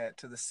I had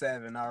to the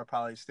 7. I would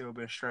probably still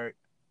been straight.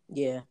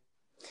 Yeah.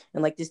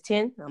 And like this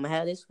 10, I'm gonna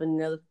have this for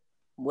another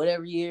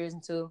whatever years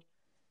until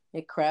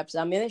it craps.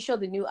 I mean, they showed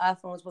the new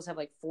iPhone supposed to have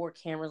like 4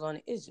 cameras on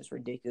it. It's just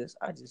ridiculous.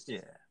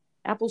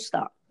 Apple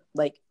stop.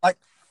 Like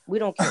we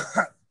don't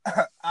care.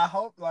 I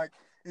hope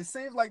it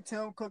seems like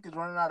Tim Cook is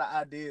running out of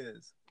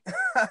ideas.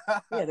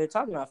 Yeah, they're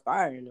talking about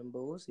firing him,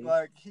 but we'll see.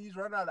 Like he's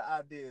running out of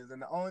ideas,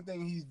 and the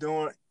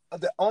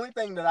only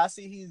thing that I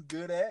see he's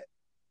good at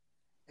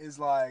is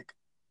like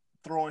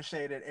throwing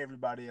shade at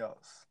everybody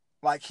else.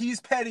 Like he's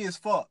petty as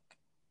fuck,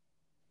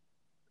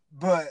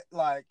 but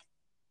like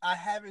I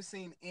haven't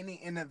seen any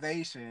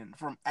innovation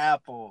from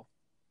Apple.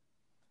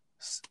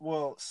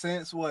 Well,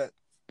 since what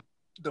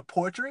the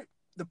portrait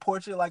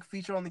like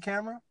feature on the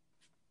camera,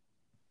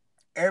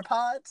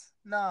 AirPods,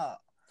 nah,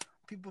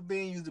 people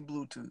been using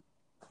Bluetooth.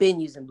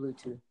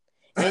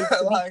 And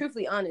to be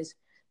truthfully honest,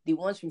 the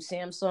ones from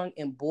Samsung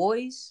and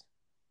Bose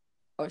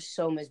are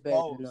so much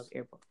better than those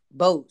AirPods.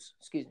 Bose,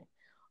 excuse me,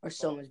 are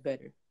so much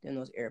better than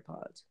those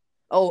AirPods.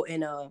 Oh,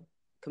 and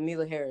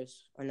Kamala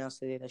Harris announced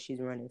today that she's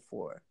running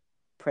for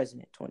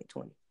president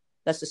 2020.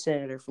 That's the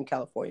senator from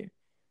California,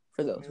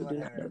 for those who do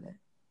not know that.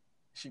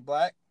 She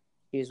black?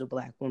 She is a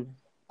black woman.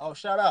 Oh,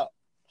 shout out.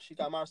 She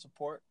got my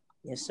support.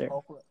 Yes, sir.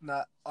 Hopefully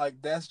not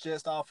that's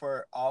just off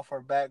her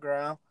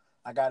background.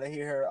 I gotta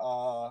hear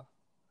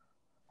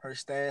her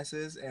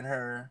stances and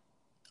her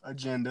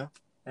agenda,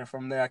 and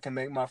from there I can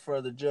make my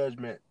further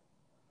judgment.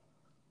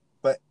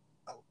 But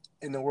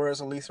in the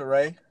words of Lisa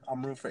Ray,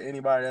 I'm rooting for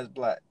anybody that's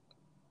black.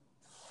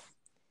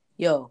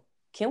 Yo,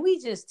 can we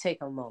just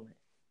take a moment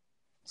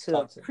to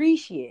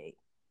appreciate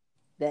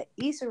that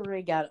Issa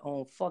Rae got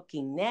on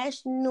fucking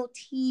national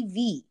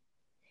TV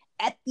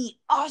at the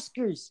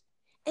Oscars,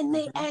 and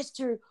they asked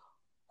her,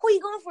 "Who are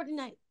you going for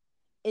tonight?"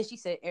 And she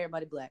said,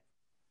 "Everybody black."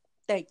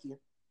 Thank you.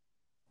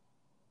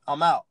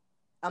 I'm out.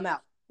 I'm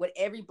out. What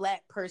every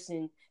black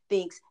person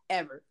thinks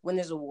ever when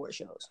there's award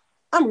shows.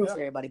 I'm rooting for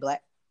everybody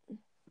black.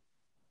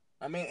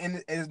 I mean,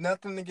 and it's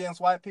nothing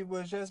against white people.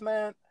 It's just,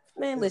 man,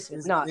 listen.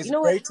 It's you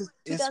know great what?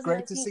 it's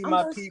great to see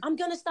my people. I'm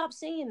gonna stop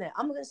saying that.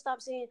 I'm gonna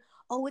stop saying,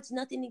 "Oh, it's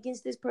nothing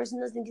against this person,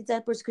 nothing against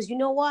that person," because you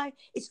know why?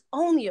 It's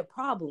only a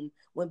problem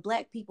when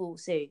black people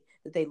say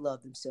that they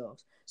love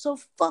themselves. So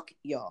fuck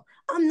y'all.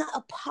 I'm not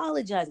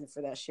apologizing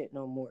for that shit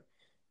no more.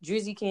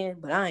 Drizzy can,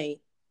 but I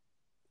ain't.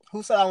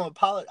 Who said I'm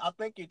apologize? I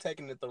think you're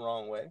taking it the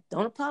wrong way.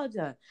 Don't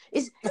apologize.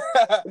 It's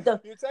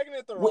you're taking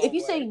it the wrong way. If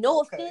you say no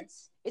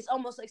offense, it's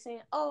almost like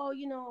saying, "Oh,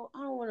 you know,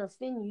 I don't want to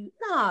offend you."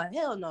 Nah,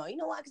 hell no. You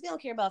know why? Because they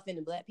don't care about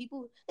offending black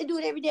people. They do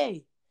it every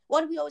day.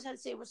 Why do we always have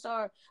to say we're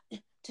sorry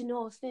to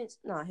no offense?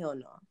 Nah, hell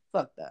no.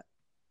 Fuck that.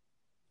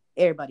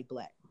 Everybody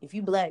black. If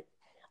you black,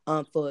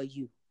 I'm for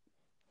you.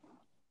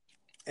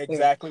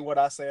 Exactly what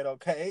I said.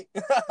 Okay.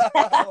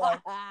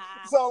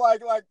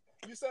 like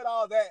you said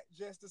all that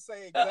just to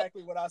say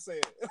exactly what I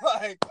said.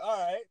 Like, all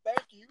right,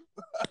 thank you.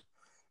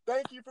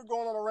 Thank you for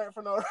going on a rant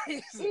for no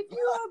reason. If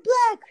you are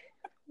black,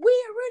 we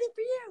are rooting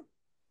for you.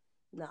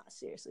 Nah,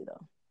 seriously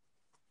though.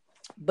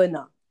 But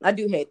no, I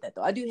do hate that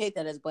though. I do hate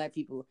that as black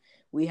people,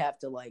 we have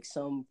to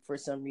for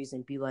some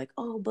reason be like,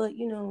 "Oh, but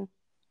you know,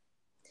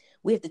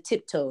 we have to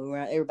tiptoe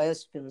around everybody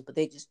else's feelings," but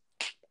they just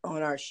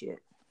on our shit.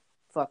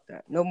 Fuck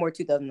that. No more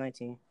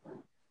 2019.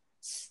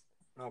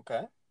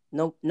 Okay.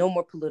 No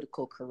more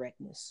political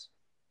correctness.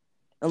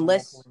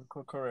 Unless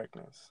political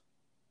correctness.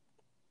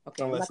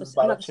 Okay, I'm not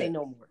gonna say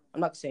no more.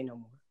 I'm not gonna say no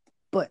more.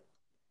 But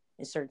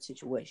in certain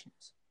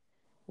situations,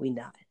 we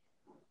not.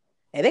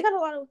 And they got a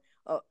lot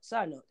of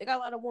side note, they got a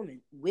lot of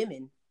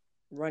women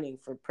running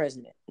for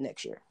president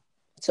next year.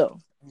 So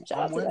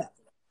shout out to that.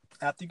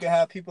 After you can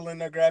have people in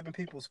there grabbing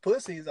people's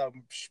pussies,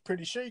 I'm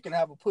pretty sure you can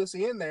have a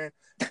pussy in there.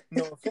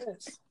 No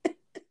offense.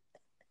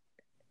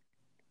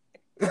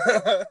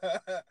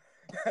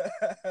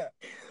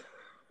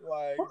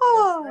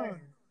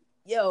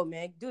 Yo,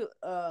 man, give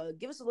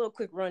us a little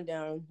quick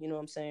rundown, you know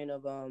what I'm saying,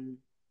 of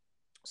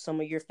some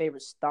of your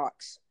favorite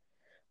stocks.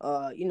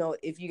 You know,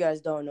 if you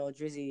guys don't know,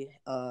 Drizzy,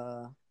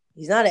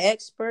 he's not an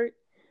expert.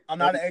 I'm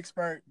not an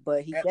expert,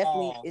 but he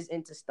definitely is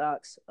into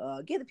stocks.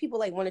 Give the people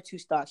like one or two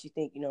stocks you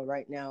think, you know,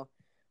 right now,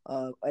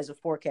 as a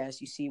forecast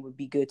you see would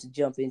be good to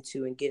jump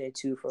into and get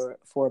into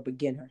for a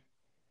beginner.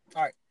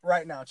 All right,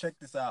 right now, check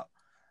this out.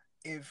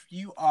 If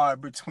you are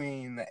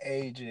between the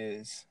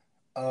ages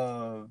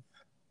of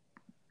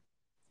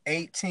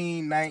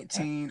 18,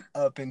 19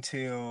 up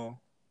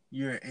until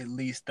you're at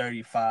least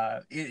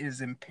 35, it is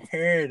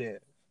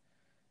imperative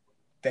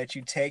that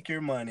you take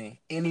your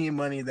money, any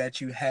money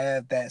that you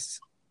have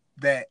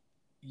that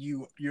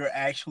you're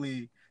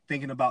actually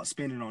thinking about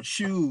spending on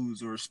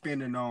shoes or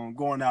spending on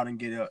going out and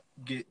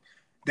get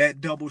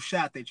that double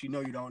shot that you know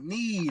you don't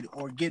need,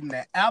 or getting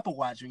that Apple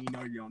Watch when you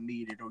know you don't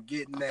need it, or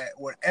getting that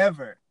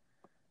whatever.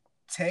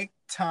 Take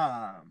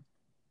time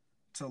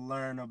to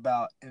learn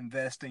about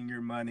investing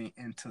your money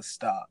into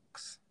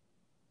stocks,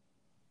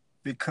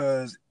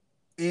 because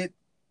it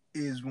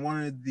is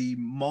one of the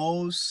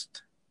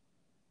most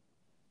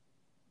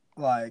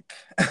like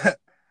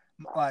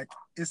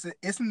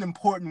it's an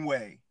important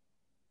way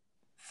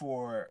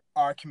for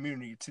our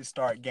community to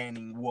start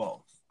gaining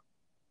wealth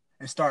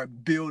and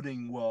start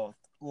building wealth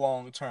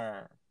long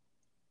term,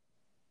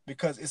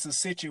 because it's a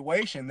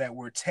situation that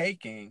we're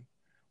taking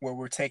where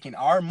we're taking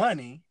our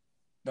money.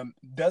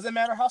 Doesn't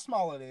matter how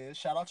small it is.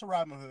 Shout out to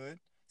Robinhood.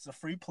 It's a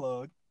free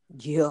plug.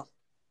 Yeah.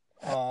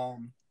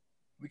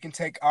 We can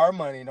take our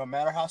money, no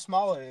matter how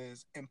small it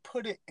is, and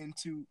put it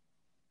into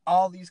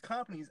all these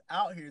companies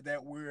out here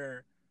that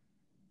we're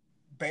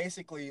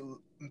basically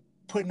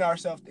putting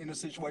ourselves in a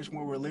situation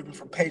where we're living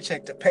from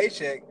paycheck to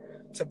paycheck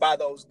to buy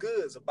those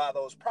goods or buy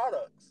those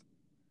products.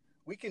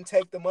 We can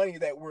take the money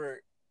that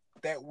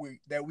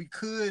we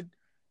could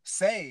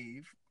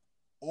save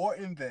or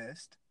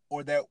invest,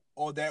 or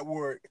that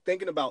we're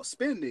thinking about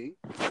spending,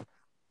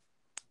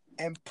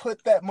 and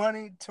put that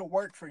money to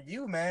work for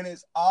you, man.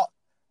 Is all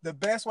the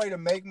best way to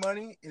make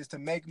money is to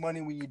make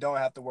money when you don't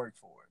have to work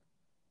for it.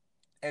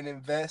 And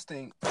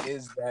investing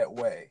is that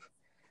way.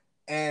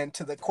 And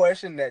to the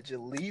question that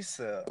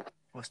Jaleesa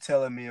was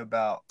telling me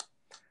about,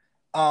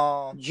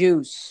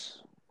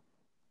 Juice.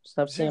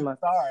 Stop saying my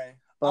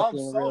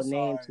fucking real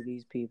name to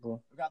these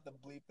people. We got to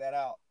bleep that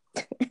out.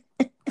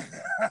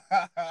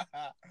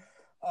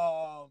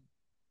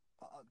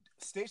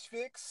 Stitch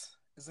Fix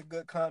is a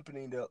good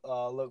company to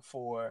look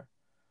for.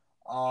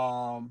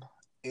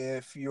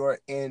 If you're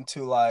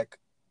into like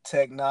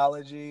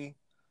technology,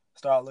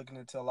 start looking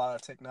into a lot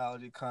of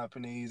technology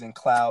companies and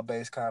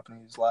cloud-based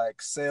companies like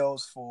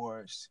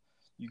Salesforce.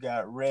 You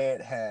got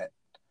Red Hat.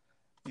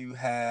 You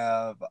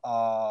have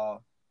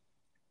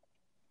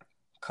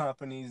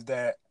companies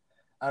that,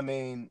 I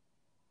mean,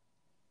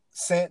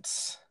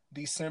 since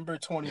December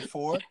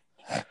 24th,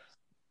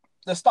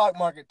 the stock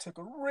market took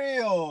a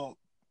real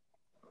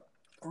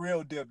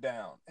dip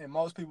down, and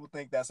most people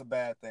think that's a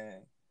bad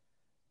thing.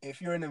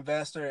 If you're an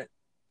investor,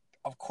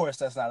 of course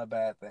that's not a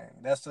bad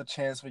thing. That's a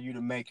chance for you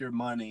to make your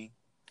money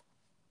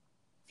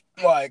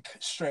like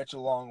stretch a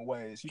long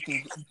ways.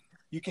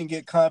 You can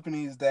get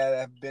companies that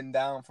have been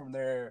down from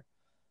the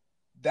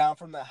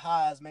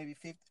highs, maybe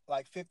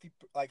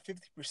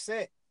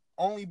 50%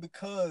 only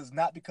because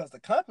not because the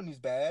company's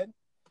bad.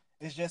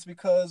 It's just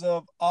because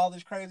of all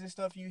this crazy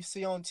stuff you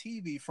see on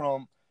TV,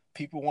 from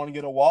people want to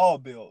get a wall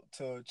built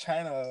to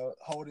China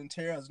holding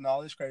tariffs and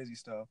all this crazy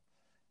stuff.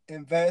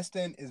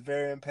 Investing is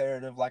very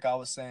imperative. Like I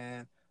was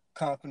saying,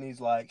 companies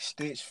like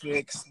Stitch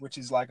Fix, which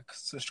is like a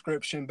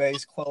subscription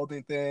based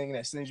clothing thing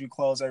that sends you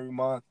clothes every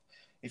month.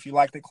 If you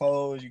like the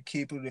clothes, you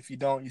keep it. If you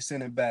don't, you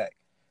send it back,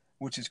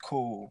 which is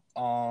cool.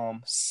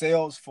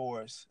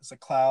 Salesforce, it's a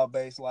cloud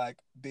based like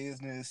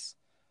business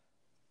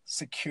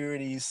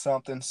security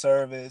something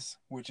service,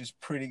 which is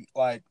pretty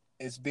like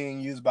it's being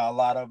used by a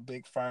lot of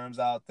big firms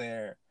out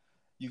there.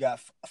 You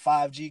got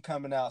 5G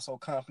coming out, so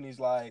companies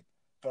like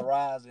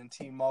Verizon,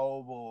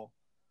 T-Mobile,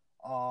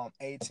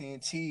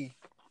 AT&T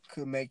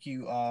could make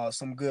you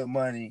some good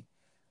money.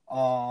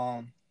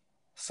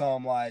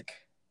 Some like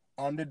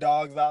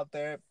underdogs out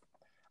there.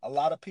 A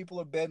lot of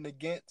people are betting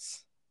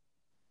against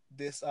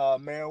this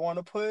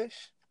marijuana push.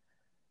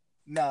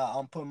 Nah,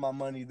 I'm putting my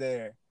money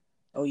there.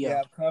 Oh You yeah.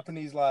 have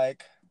companies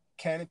like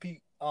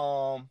Canopy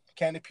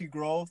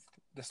Growth.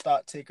 The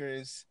stock ticker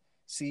is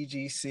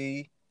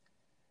CGC.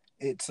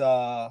 It's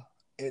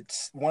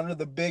one of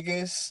the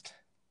biggest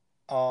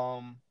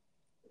um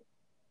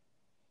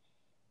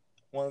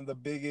one of the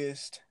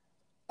biggest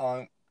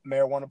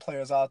marijuana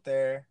players out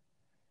there,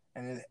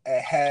 and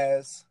it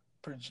has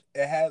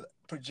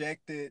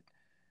projected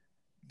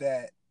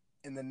that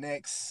in the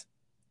next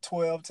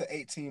 12 to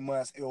 18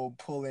 months it will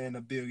pull in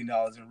 $1 billion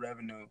in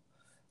revenue,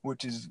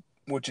 which is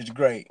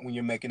great when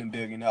you're making $1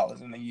 billion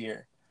in a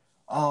year.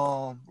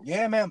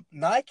 Yeah, man,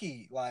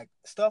 Nike, like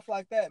stuff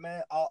like that,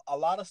 man. A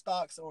lot of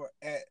stocks are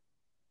at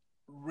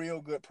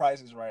real good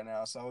prices right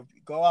now. So if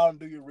you go out and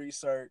do your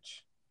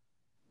research,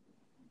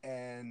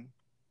 and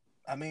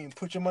I mean,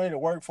 put your money to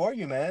work for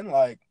you, man.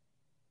 Like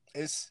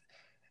it's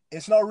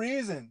it's no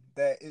reason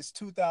that it's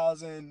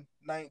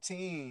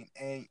 2019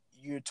 and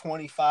you're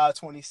 25,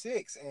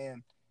 26,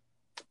 and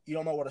you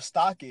don't know what a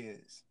stock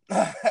is.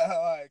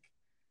 Like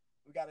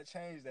we got to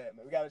change that,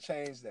 man. We got to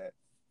change that.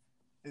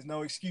 There's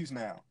no excuse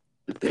now.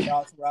 Shout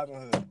out to Robin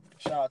Hood.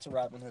 Shout out to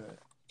Robin Hood.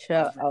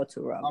 Shout out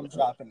to Robin I'm Hood.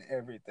 dropping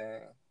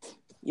everything.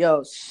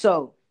 Yo,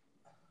 so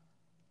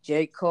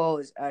J. Cole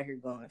is out here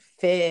going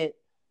fed,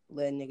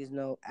 letting niggas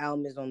know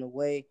album is on the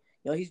way.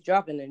 Yo, he's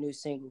dropping a new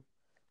single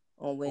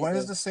on Wednesday.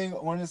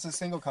 When is the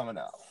single coming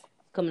out?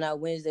 Coming out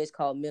Wednesday. It's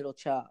called Middle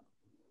Child.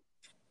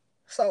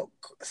 So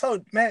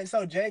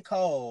J.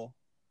 Cole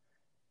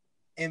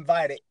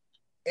invited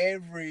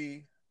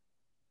every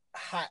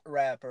hot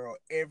rapper or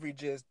every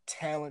just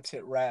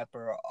talented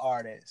rapper or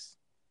artist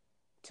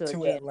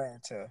to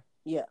Atlanta.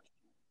 Yeah.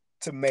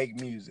 To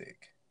make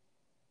music.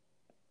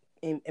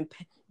 And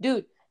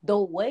dude, the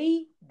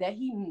way that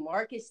he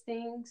markets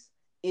things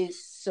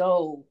is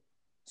so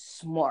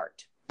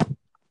smart.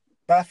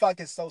 But I feel like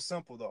it's so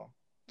simple though.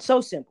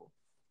 So simple.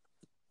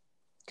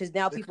 Because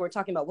now people are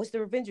talking about what's the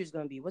Revengers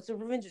gonna be? What's the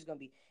Revengers gonna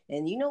be?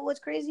 And you know what's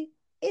crazy?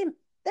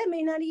 That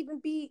may not even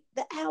be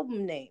the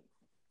album name.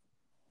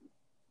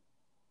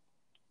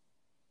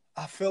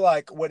 I feel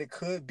like what it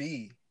could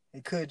be,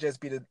 it could just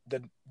be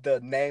the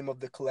name of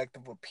the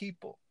collective of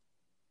people.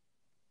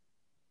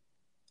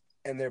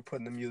 And they're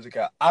putting the music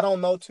out. I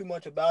don't know too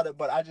much about it,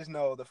 but I just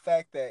know the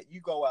fact that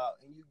you go out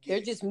and you get.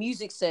 They're just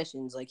music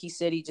sessions. Like he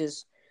said,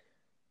 it's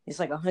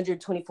like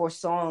 124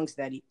 songs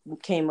that he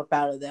came up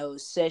out of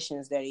those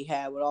sessions that he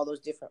had with all those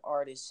different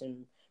artists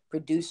and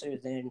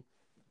producers. And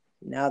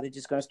now they're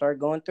just gonna start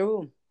going through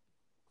them.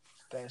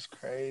 That's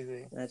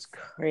crazy. That's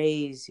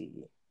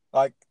crazy.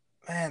 Like,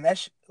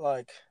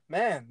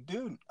 man,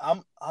 dude,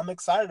 I'm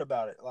excited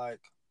about it.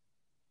 Like,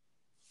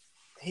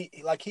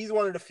 he's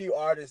one of the few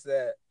artists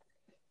that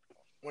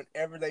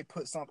whenever they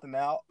put something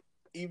out,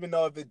 even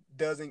though if it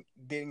didn't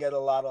get a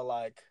lot of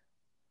like,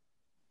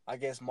 I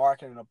guess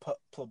marketing or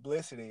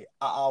publicity,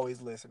 I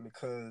always listen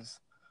because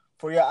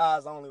For Your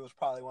Eyes Only was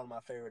probably one of my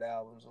favorite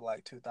albums of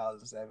like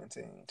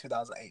 2017,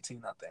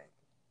 2018, I think.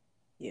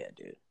 Yeah,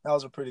 dude. That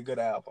was a pretty good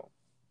album.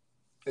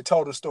 It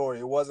told a story.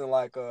 It wasn't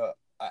like a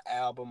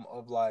album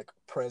of like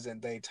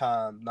present day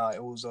time. No,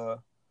 it was a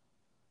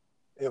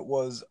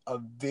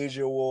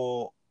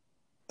visual.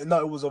 No,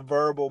 it was a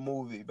verbal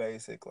movie,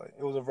 basically.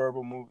 It was a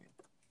verbal movie.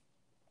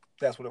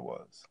 That's what it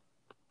was.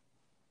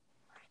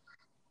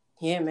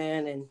 Yeah,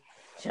 man, and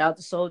shout out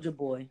to Soulja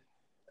Boy.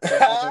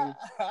 The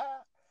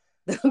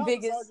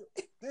biggest.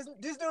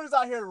 This dude is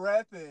out here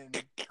rapping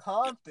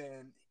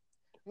Compton.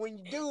 When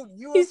you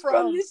were He's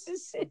from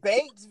Mississippi.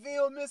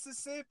 Batesville,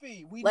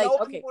 Mississippi. We like, know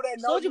okay, people that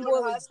know Soulja you Boy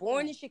in high was school.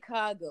 born in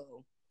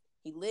Chicago.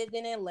 He lived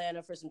in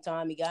Atlanta for some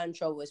time. He got in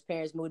trouble. His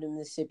parents moved to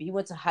Mississippi. He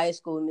went to high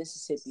school in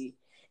Mississippi.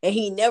 And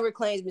he never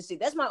claims Mississippi.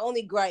 That's my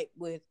only gripe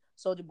with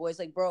Soulja Boy. It's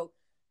like, bro,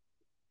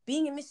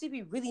 being in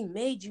Mississippi really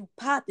made you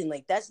popping.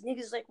 Like, that's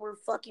niggas like we're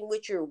fucking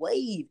with your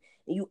wave.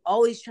 And you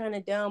always trying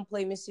to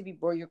downplay Mississippi,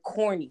 bro. You're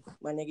corny,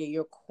 my nigga.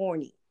 You're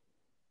corny.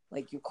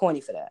 Like, you're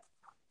corny for that.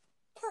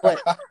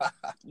 But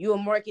you a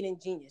marketing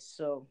genius,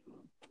 so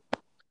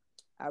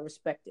I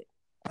respect it.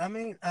 I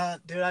mean,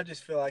 dude, I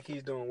just feel like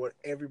he's doing what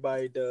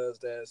everybody does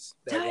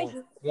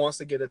that wants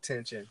to get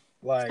attention.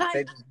 Like,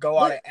 they just go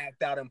out and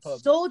act out in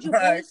public. Soulja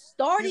Boy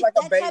started like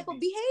that type of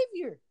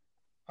behavior.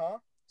 Huh?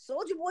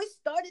 Soulja Boy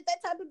started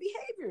that type of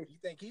behavior. You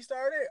think he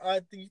started? Or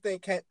you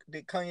think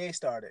did Kanye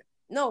start it?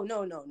 No.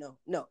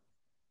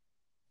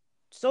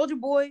 Soulja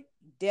Boy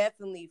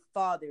definitely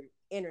fathered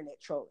internet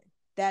trolling.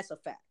 That's a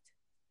fact.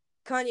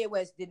 Kanye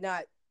West did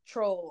not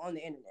troll on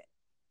the internet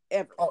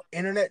ever. Oh,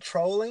 internet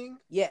trolling?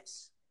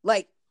 Yes.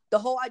 Like, the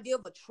whole idea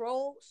of a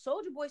troll,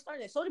 Soulja Boy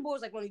started it. Soulja Boy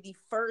was like one of the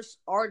first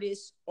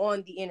artists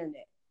on the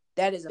internet.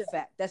 That is a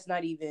fact. That's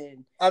not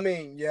even. I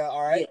mean, yeah,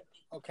 all right.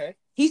 Yeah. Okay.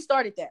 He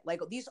started that.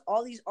 Like,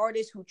 all these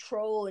artists who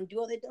troll and do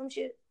all that dumb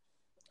shit.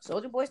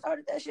 Soulja Boy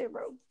started that shit,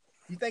 bro.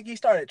 You think he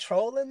started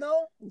trolling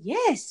though?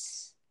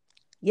 Yes.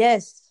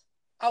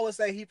 I would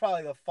say he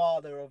probably the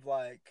father of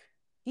like.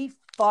 He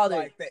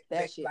fathered like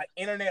that shit. Like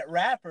internet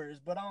rappers,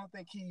 but I don't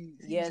think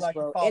he's like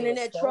bro.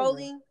 Internet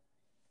trolling,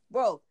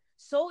 bro.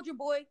 Soulja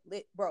Boy,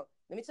 bro.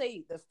 Let me tell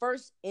you the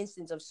first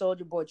instance of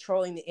Soulja Boy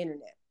trolling the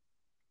internet.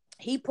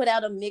 He put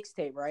out a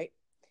mixtape, right?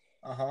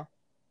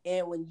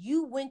 And when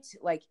you went to,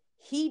 like,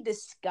 he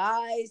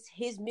disguised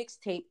his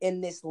mixtape in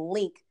this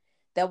link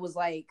that was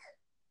like,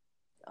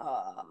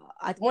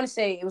 I want to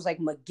say it was like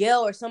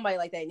Miguel or somebody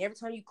like that. And every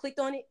time you clicked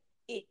on it,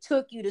 it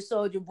took you to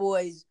Soulja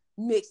Boy's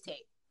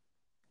mixtape.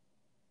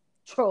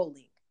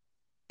 Trolling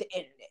the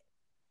internet.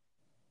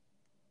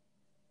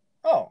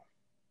 Oh.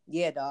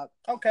 Yeah, dog.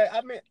 Okay,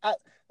 I mean,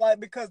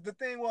 because the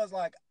thing was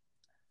like,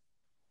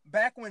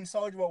 back when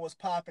Soulja Boy was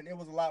popping, it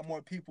was a lot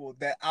more people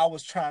that I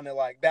was trying to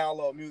like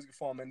download music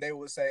from, and they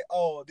would say,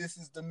 "Oh, this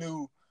is the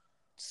new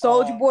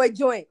Soulja Boy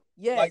joint."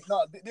 Yes. Like,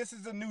 no, this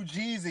is the new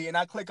Jeezy, and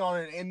I click on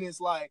it, and it's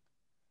like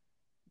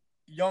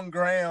Young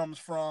Grams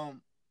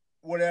from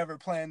whatever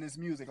playing this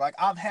music. Like,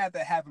 I've had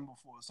that happen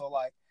before, so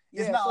like,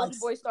 it's not Soulja like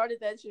Boy started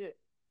that shit.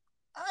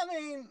 I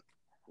mean.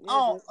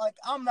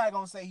 I'm not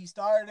gonna say he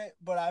started it,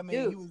 but I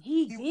mean, dude,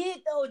 he did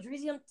though,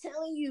 Drizzy. I'm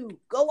telling you,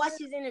 go watch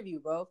his interview,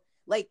 bro.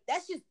 Like,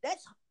 that's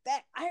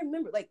that. I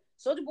remember, like,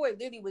 Soulja Boy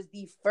literally was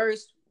the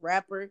first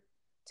rapper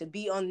to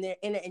be on there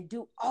and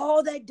do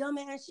all that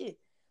dumbass shit.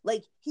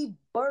 Like, he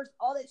burst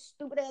all that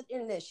stupid ass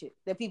internet shit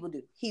that people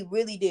do. He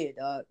really did,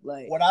 dog.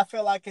 Like, what I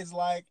feel like is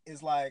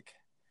like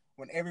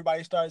when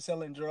everybody started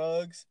selling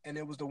drugs, and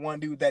it was the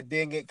one dude that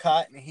didn't get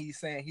caught, and he's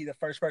saying he the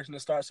first person to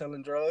start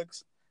selling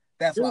drugs.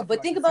 That's dude, what but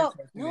like think about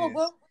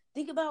bro.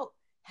 Think about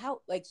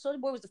how like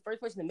Soulja Boy was the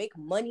first person to make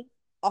money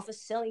off of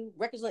selling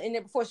records on the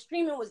internet before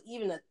streaming was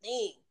even a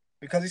thing.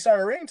 Because he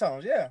started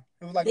ringtones, yeah.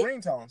 It was like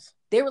ringtones.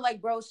 They were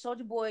like, bro,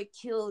 Soulja Boy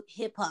killed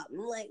hip hop.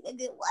 I'm like,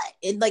 nigga, what?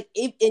 And like,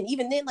 and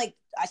even then, like,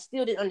 I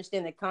still didn't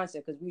understand that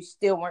concept because we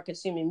still weren't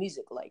consuming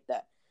music like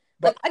that.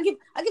 But like,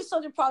 I give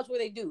Soulja props where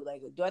they do.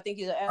 Like, do I think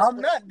he's an asshole?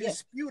 I'm not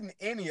disputing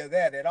any of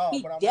that at all.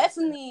 But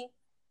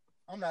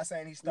I'm not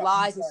saying he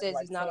lies and says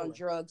he's not on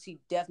drugs. He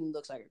definitely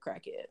looks like a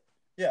crackhead.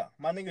 Yeah,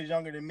 my nigga's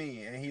younger than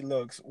me, and he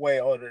looks way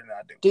older than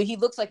I do. Dude, he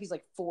looks like he's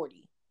like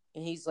 40,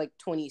 and he's like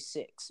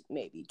 26,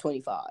 maybe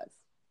 25.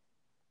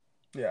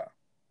 Yeah.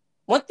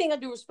 One thing I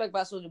do respect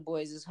about Soulja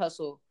Boy is his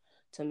hustle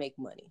to make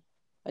money.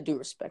 I do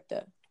respect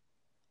that.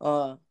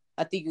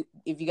 I think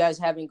if you guys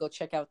haven't, go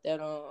check out that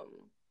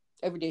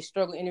Everyday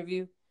Struggle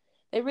interview.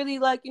 They really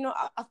like,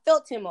 I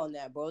felt him on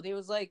that, bro. They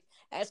was like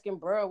asking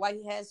bro why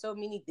he had so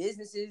many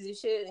businesses and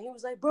shit. And he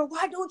was like, bro,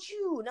 why don't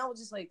you? And I was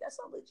just like, that's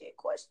a legit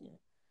question.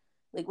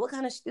 Like, what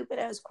kind of stupid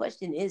ass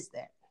question is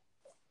that?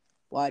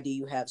 Why do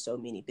you have so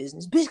many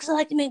businesses? Because I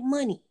like to make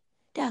money.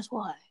 That's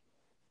why.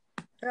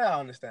 Yeah, I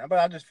understand. But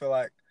I just feel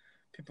like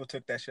people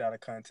took that shit out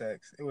of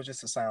context. It was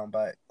just a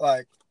soundbite.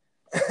 Like,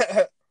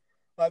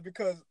 like,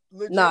 because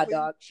legitimately, nah,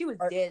 dog. She was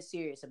dead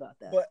serious about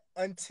that. But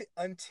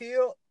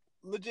until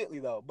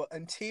legitly though,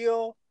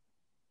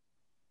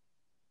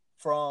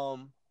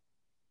 from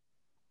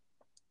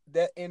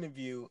that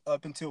interview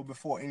up until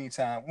before any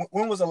time,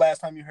 when was the last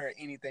time you heard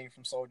anything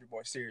from Soulja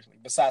Boy seriously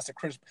besides the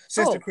Chris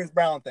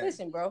Brown thing?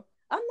 Listen, bro,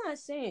 I'm not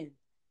saying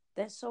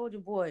that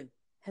Soulja Boy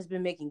has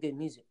been making good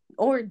music,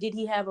 or did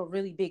he have a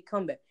really big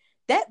comeback?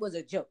 That was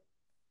a joke.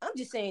 I'm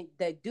just saying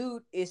that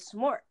dude is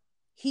smart.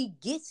 He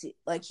gets it.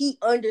 Like, he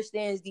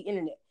understands the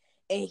internet,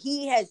 and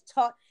he has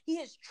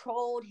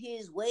trolled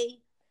his way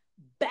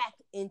back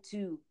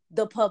into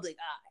the public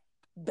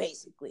eye,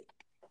 basically.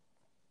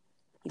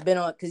 He's been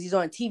on, because he's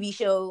on a TV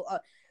show,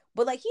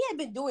 but like, he had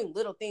been doing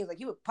little things, like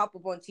he would pop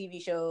up on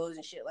TV shows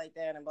and shit like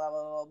that, and blah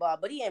blah blah blah.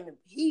 But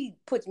he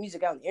puts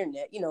music out on the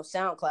internet,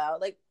 SoundCloud,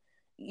 like,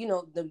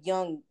 the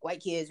young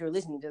white kids who are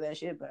listening to that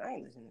shit. But I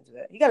ain't listening to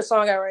that. He got a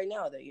song out right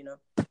now that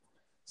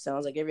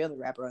sounds like every other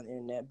rapper on the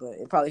internet, but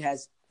it probably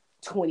has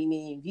 20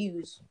 million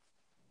views,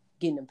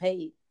 getting them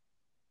paid.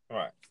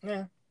 Right?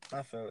 Yeah,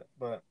 I feel it,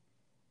 but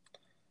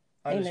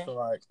I Hey just man, feel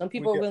like some we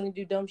people are get, willing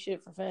to do dumb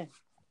shit for fame.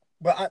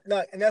 but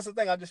no, and that's the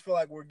thing. I just feel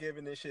like we're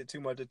giving this shit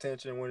too much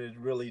attention when it's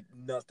really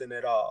nothing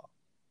at all.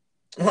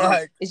 It is.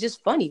 Like It's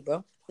just funny,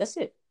 bro. That's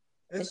it.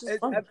 It's just I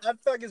funny.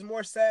 feel like it's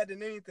more sad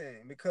than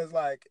anything because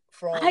like I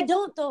from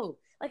don't though.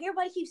 Like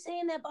everybody keeps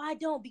saying that, but I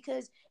don't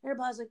because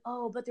everybody's like,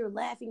 oh, but they're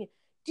laughing.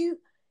 Dude,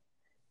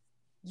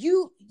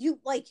 you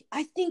like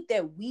I think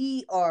that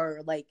we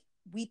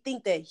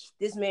think that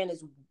this man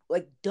is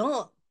like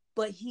dumb,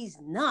 but he's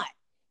not.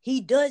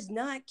 He does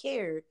not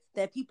care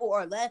that people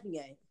are laughing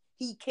at him.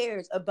 He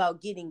cares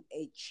about getting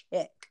a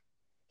check.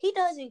 He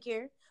doesn't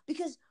care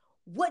because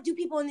what do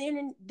people on the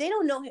internet? They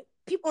don't know him.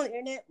 People on the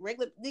internet,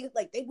 regular niggas,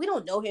 like we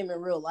don't know him in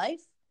real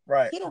life.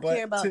 right, He don't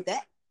care about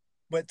that.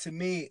 but to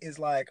me, it's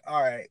like,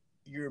 all right,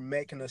 you're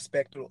making a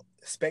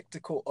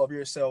spectacle of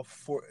yourself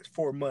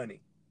for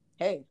money.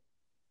 Hey,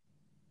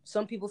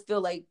 some people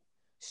feel like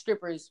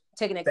strippers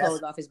taking their That's,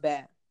 clothes off is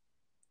bad.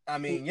 I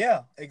mean,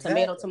 yeah,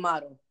 Tomato, exactly.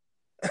 tomato.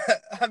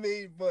 I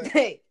mean, but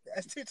Hey,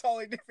 that's two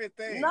totally different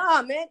things.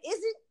 nah, man, is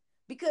it?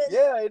 Because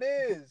Yeah, it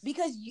is.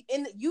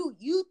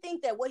 you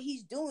think that what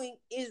he's doing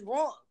is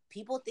wrong.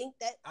 People think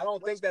that I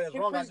don't what think that is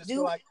wrong. I strippers just feel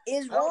do like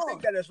is I don't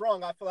think wrong. that is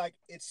wrong. I feel like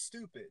it's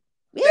stupid.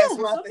 Yeah, That's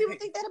well, my some people thing.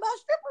 think that about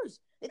strippers.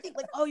 They think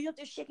like, oh, you up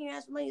there shaking your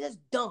ass for money? That's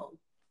dumb.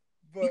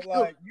 You But could go,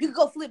 like you could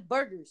go flip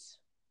burgers.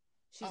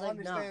 She's I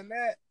like, nah. understand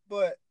that,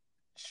 but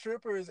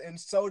strippers and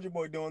Soldier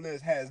Boy doing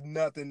this has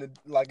nothing to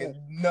like. It's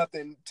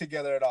nothing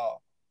together at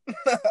all. It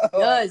Like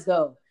does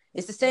though.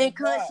 It's the same it's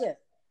not.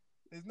 concept.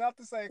 It's not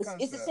the same It's the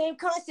concept. same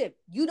concept.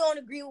 You don't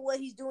agree with what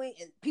he's doing,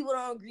 and people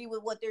don't agree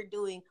with what they're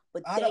doing,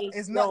 but I don't. they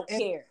It's not. don't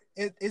care.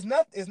 It's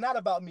not. It's not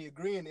about me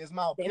agreeing. It's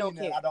my They don't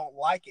opinion that care. I don't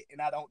like it,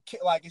 and I don't care.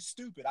 Like it's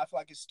stupid. I feel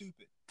like it's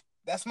stupid.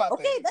 That's my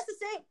Okay, thing. that's the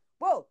same,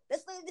 bro.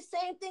 That's like the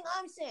same thing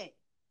I'm saying.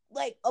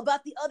 Like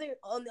about the other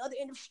on the other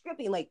end of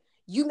stripping. Like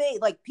you may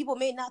like people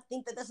may not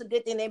think that that's a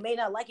good thing. They may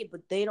not like it,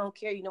 but they don't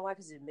care. You know why?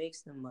 Because it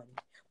makes them money.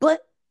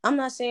 But I'm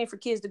not saying for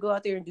kids to go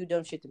out there and do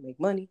dumb shit to make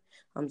money.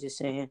 I'm just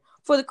saying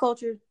for the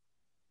culture,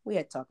 we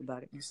had to talk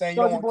about it. You saying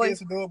you don't Soldier want Boy, kids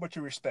to do it, but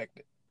you respect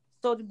it.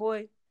 Soldier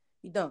Boy,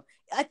 you don't.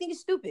 I think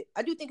it's stupid.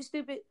 I do think it's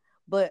stupid,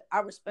 but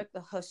I respect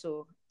the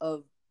hustle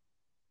of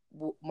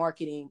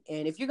marketing.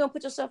 And if you're gonna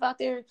put yourself out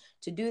there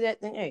to do that,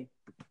 then hey,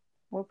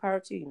 more power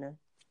to you, man.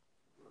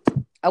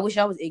 I wish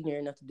I was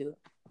ignorant enough to do it.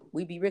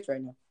 We'd be rich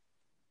right now.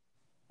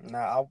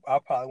 Nah, I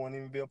probably wouldn't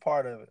even be a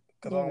part of it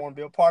because I Yeah. don't want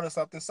to be a part of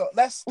something. So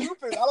that's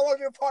stupid. I don't want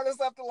to be a part of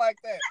something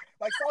like that.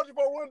 Like Soldier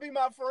Boy wouldn't be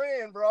my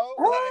friend, bro.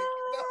 Like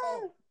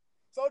no,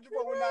 Soldier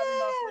Boy would not be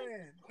my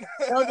friend.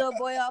 Soldier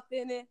Boy off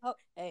in it. Oh,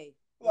 hey,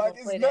 we're Like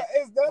gonna play that.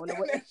 it's nothing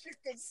that you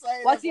can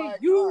say Watch that's it,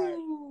 like, all right,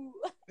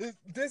 you.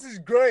 this is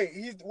great.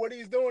 What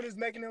he's doing is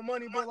making him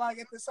money, but like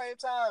at the same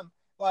time,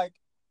 like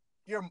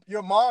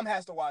your mom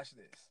has to watch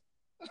this.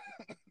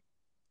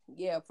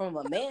 Yeah, from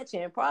a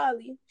mansion,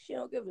 probably. She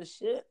don't give a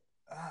shit.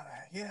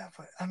 Yeah,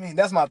 but I mean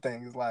that's my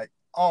thing. It's like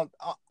I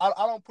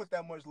don't put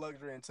that much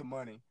luxury into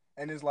money,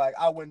 and it's like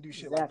I wouldn't do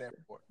shit like that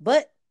Exactly. for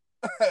But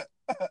it.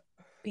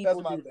 people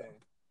That's my do, thing. though.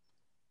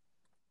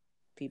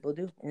 People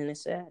do, and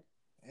it's sad.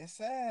 It's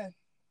sad.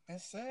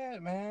 It's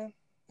sad, man.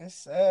 It's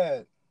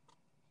sad.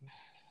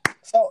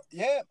 So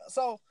yeah.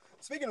 So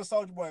speaking of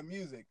Soulja Boy and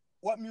music,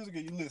 what music are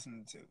you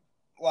listening to?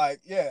 Like,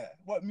 yeah,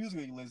 what music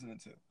are you listening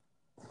to?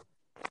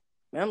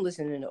 Man, I'm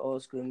listening to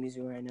old school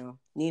music right now.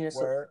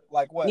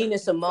 Like what? Nina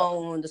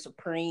Simone, The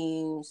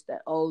Supremes,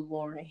 that old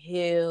Lauryn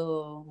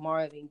Hill,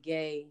 Marvin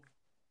Gaye.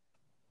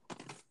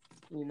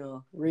 You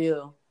know,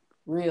 real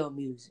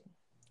music.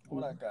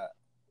 What I got?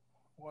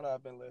 What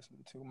I've been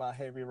listening to? My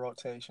heavy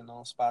rotation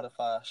on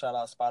Spotify. Shout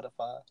out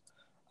Spotify.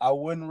 I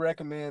wouldn't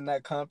recommend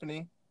that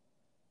company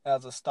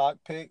as a stock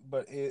pick,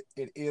 but it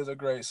is a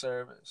great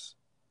service.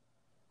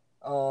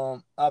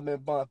 I've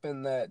been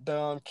bumping that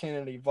Dom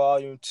Kennedy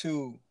Volume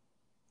 2,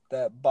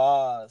 that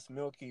Boz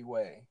Milky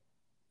Way.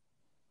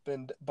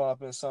 Been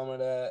bumping some of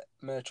that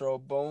Metro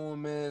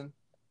Boomin.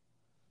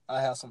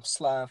 I have some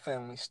Sly and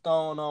Family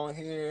Stone on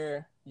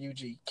here,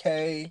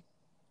 UGK,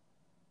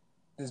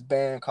 this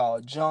band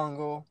called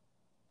Jungle.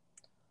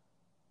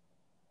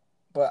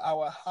 But I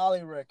would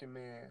highly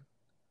recommend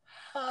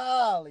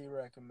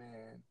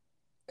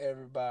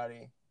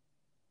everybody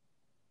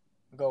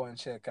go and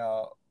check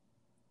out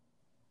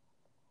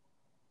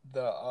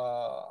the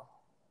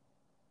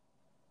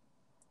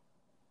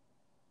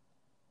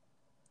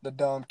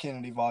Dom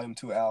Kennedy Volume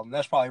 2 album.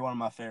 That's probably one of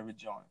my favorite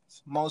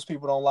joints. Most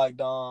people don't like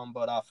Dom,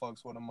 but I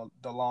fucks with him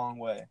the long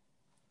way.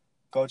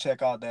 Go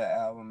check out that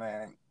album,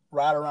 man.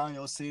 Ride around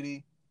your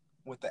city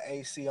with the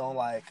AC on,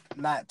 like,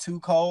 not too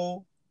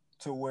cold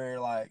to where,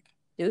 like...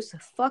 Dude, it's a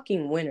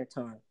fucking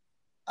wintertime.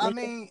 I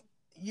mean,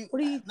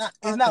 what are you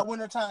it's not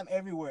wintertime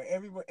everywhere.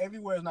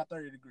 Everywhere is not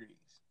 30 degrees.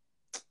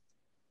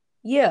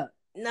 Yeah,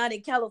 not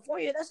in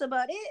California. That's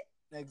about it.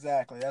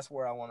 Exactly. That's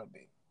where I want to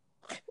be.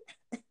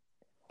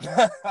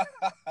 That's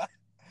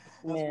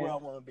where I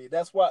want to be.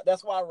 That's why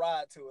I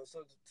ride to it,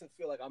 so to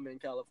feel like I'm in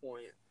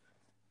California.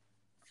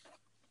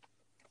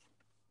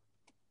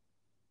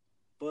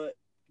 But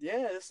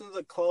yeah, this is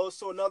a close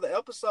to another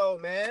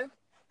episode, man.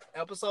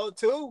 Episode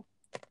 2.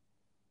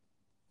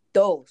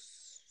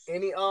 Dos.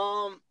 Anything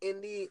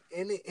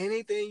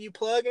you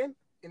plugging?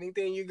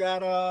 Anything you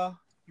got?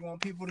 You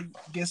want people to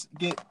get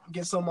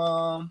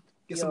some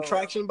Yo,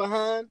 traction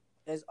behind?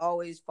 as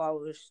always,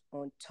 follow us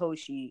on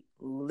Toshi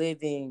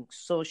Living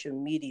social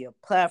media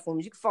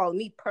platforms. You can follow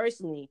me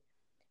personally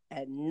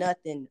at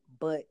Nothing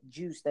But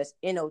Juice. That's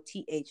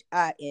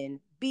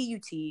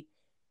NOTHINBUTJUIICE.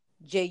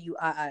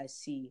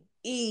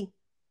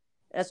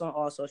 That's on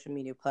all social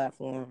media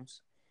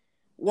platforms.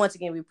 Once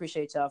again, we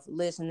appreciate y'all for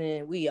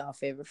listening. We y'all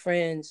favorite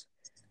friends.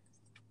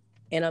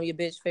 And I'm your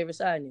bitch favorite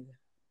side nigga.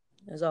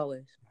 As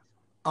always.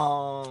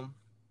 I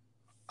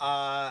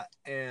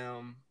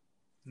am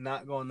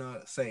not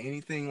gonna say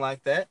anything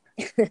like that.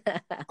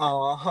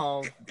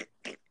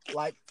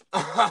 Like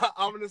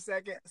I'm gonna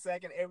second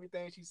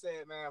everything she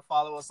said, man.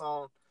 Follow us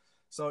on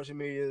social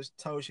medias,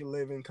 Toshi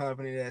Living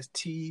Company. That's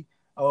TOSHILVNGCO.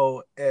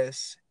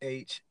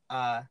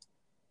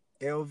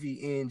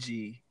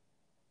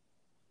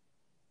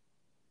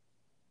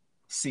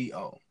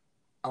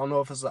 I don't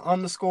know if it's an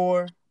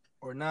underscore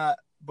or not,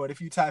 but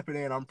if you type it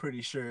in, I'm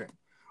pretty sure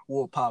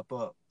we'll pop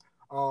up.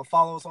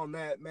 Follow us on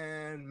that,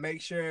 man.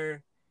 Make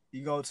sure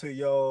you go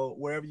to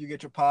wherever you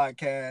get your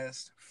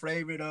podcast,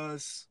 favorite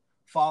us,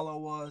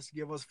 follow us,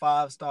 give us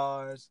 5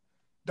 stars.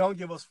 Don't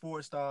give us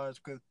 4 stars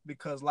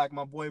because like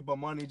my boy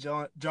Bomani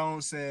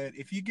Jones said,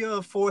 if you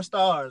give 4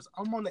 stars,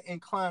 I'm on the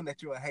incline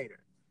that you're a hater.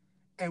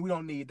 And we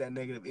don't need that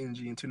negative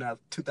energy in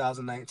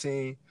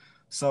 2019.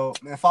 So,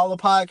 man, follow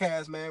the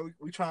podcast, man.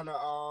 We trying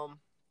to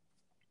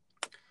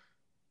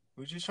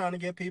we're just trying to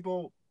get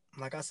people,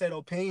 like I said,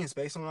 opinions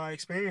based on our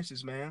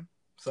experiences, man.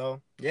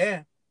 So,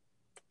 yeah.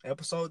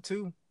 Episode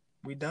 2.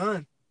 We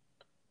done.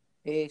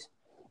 Peace.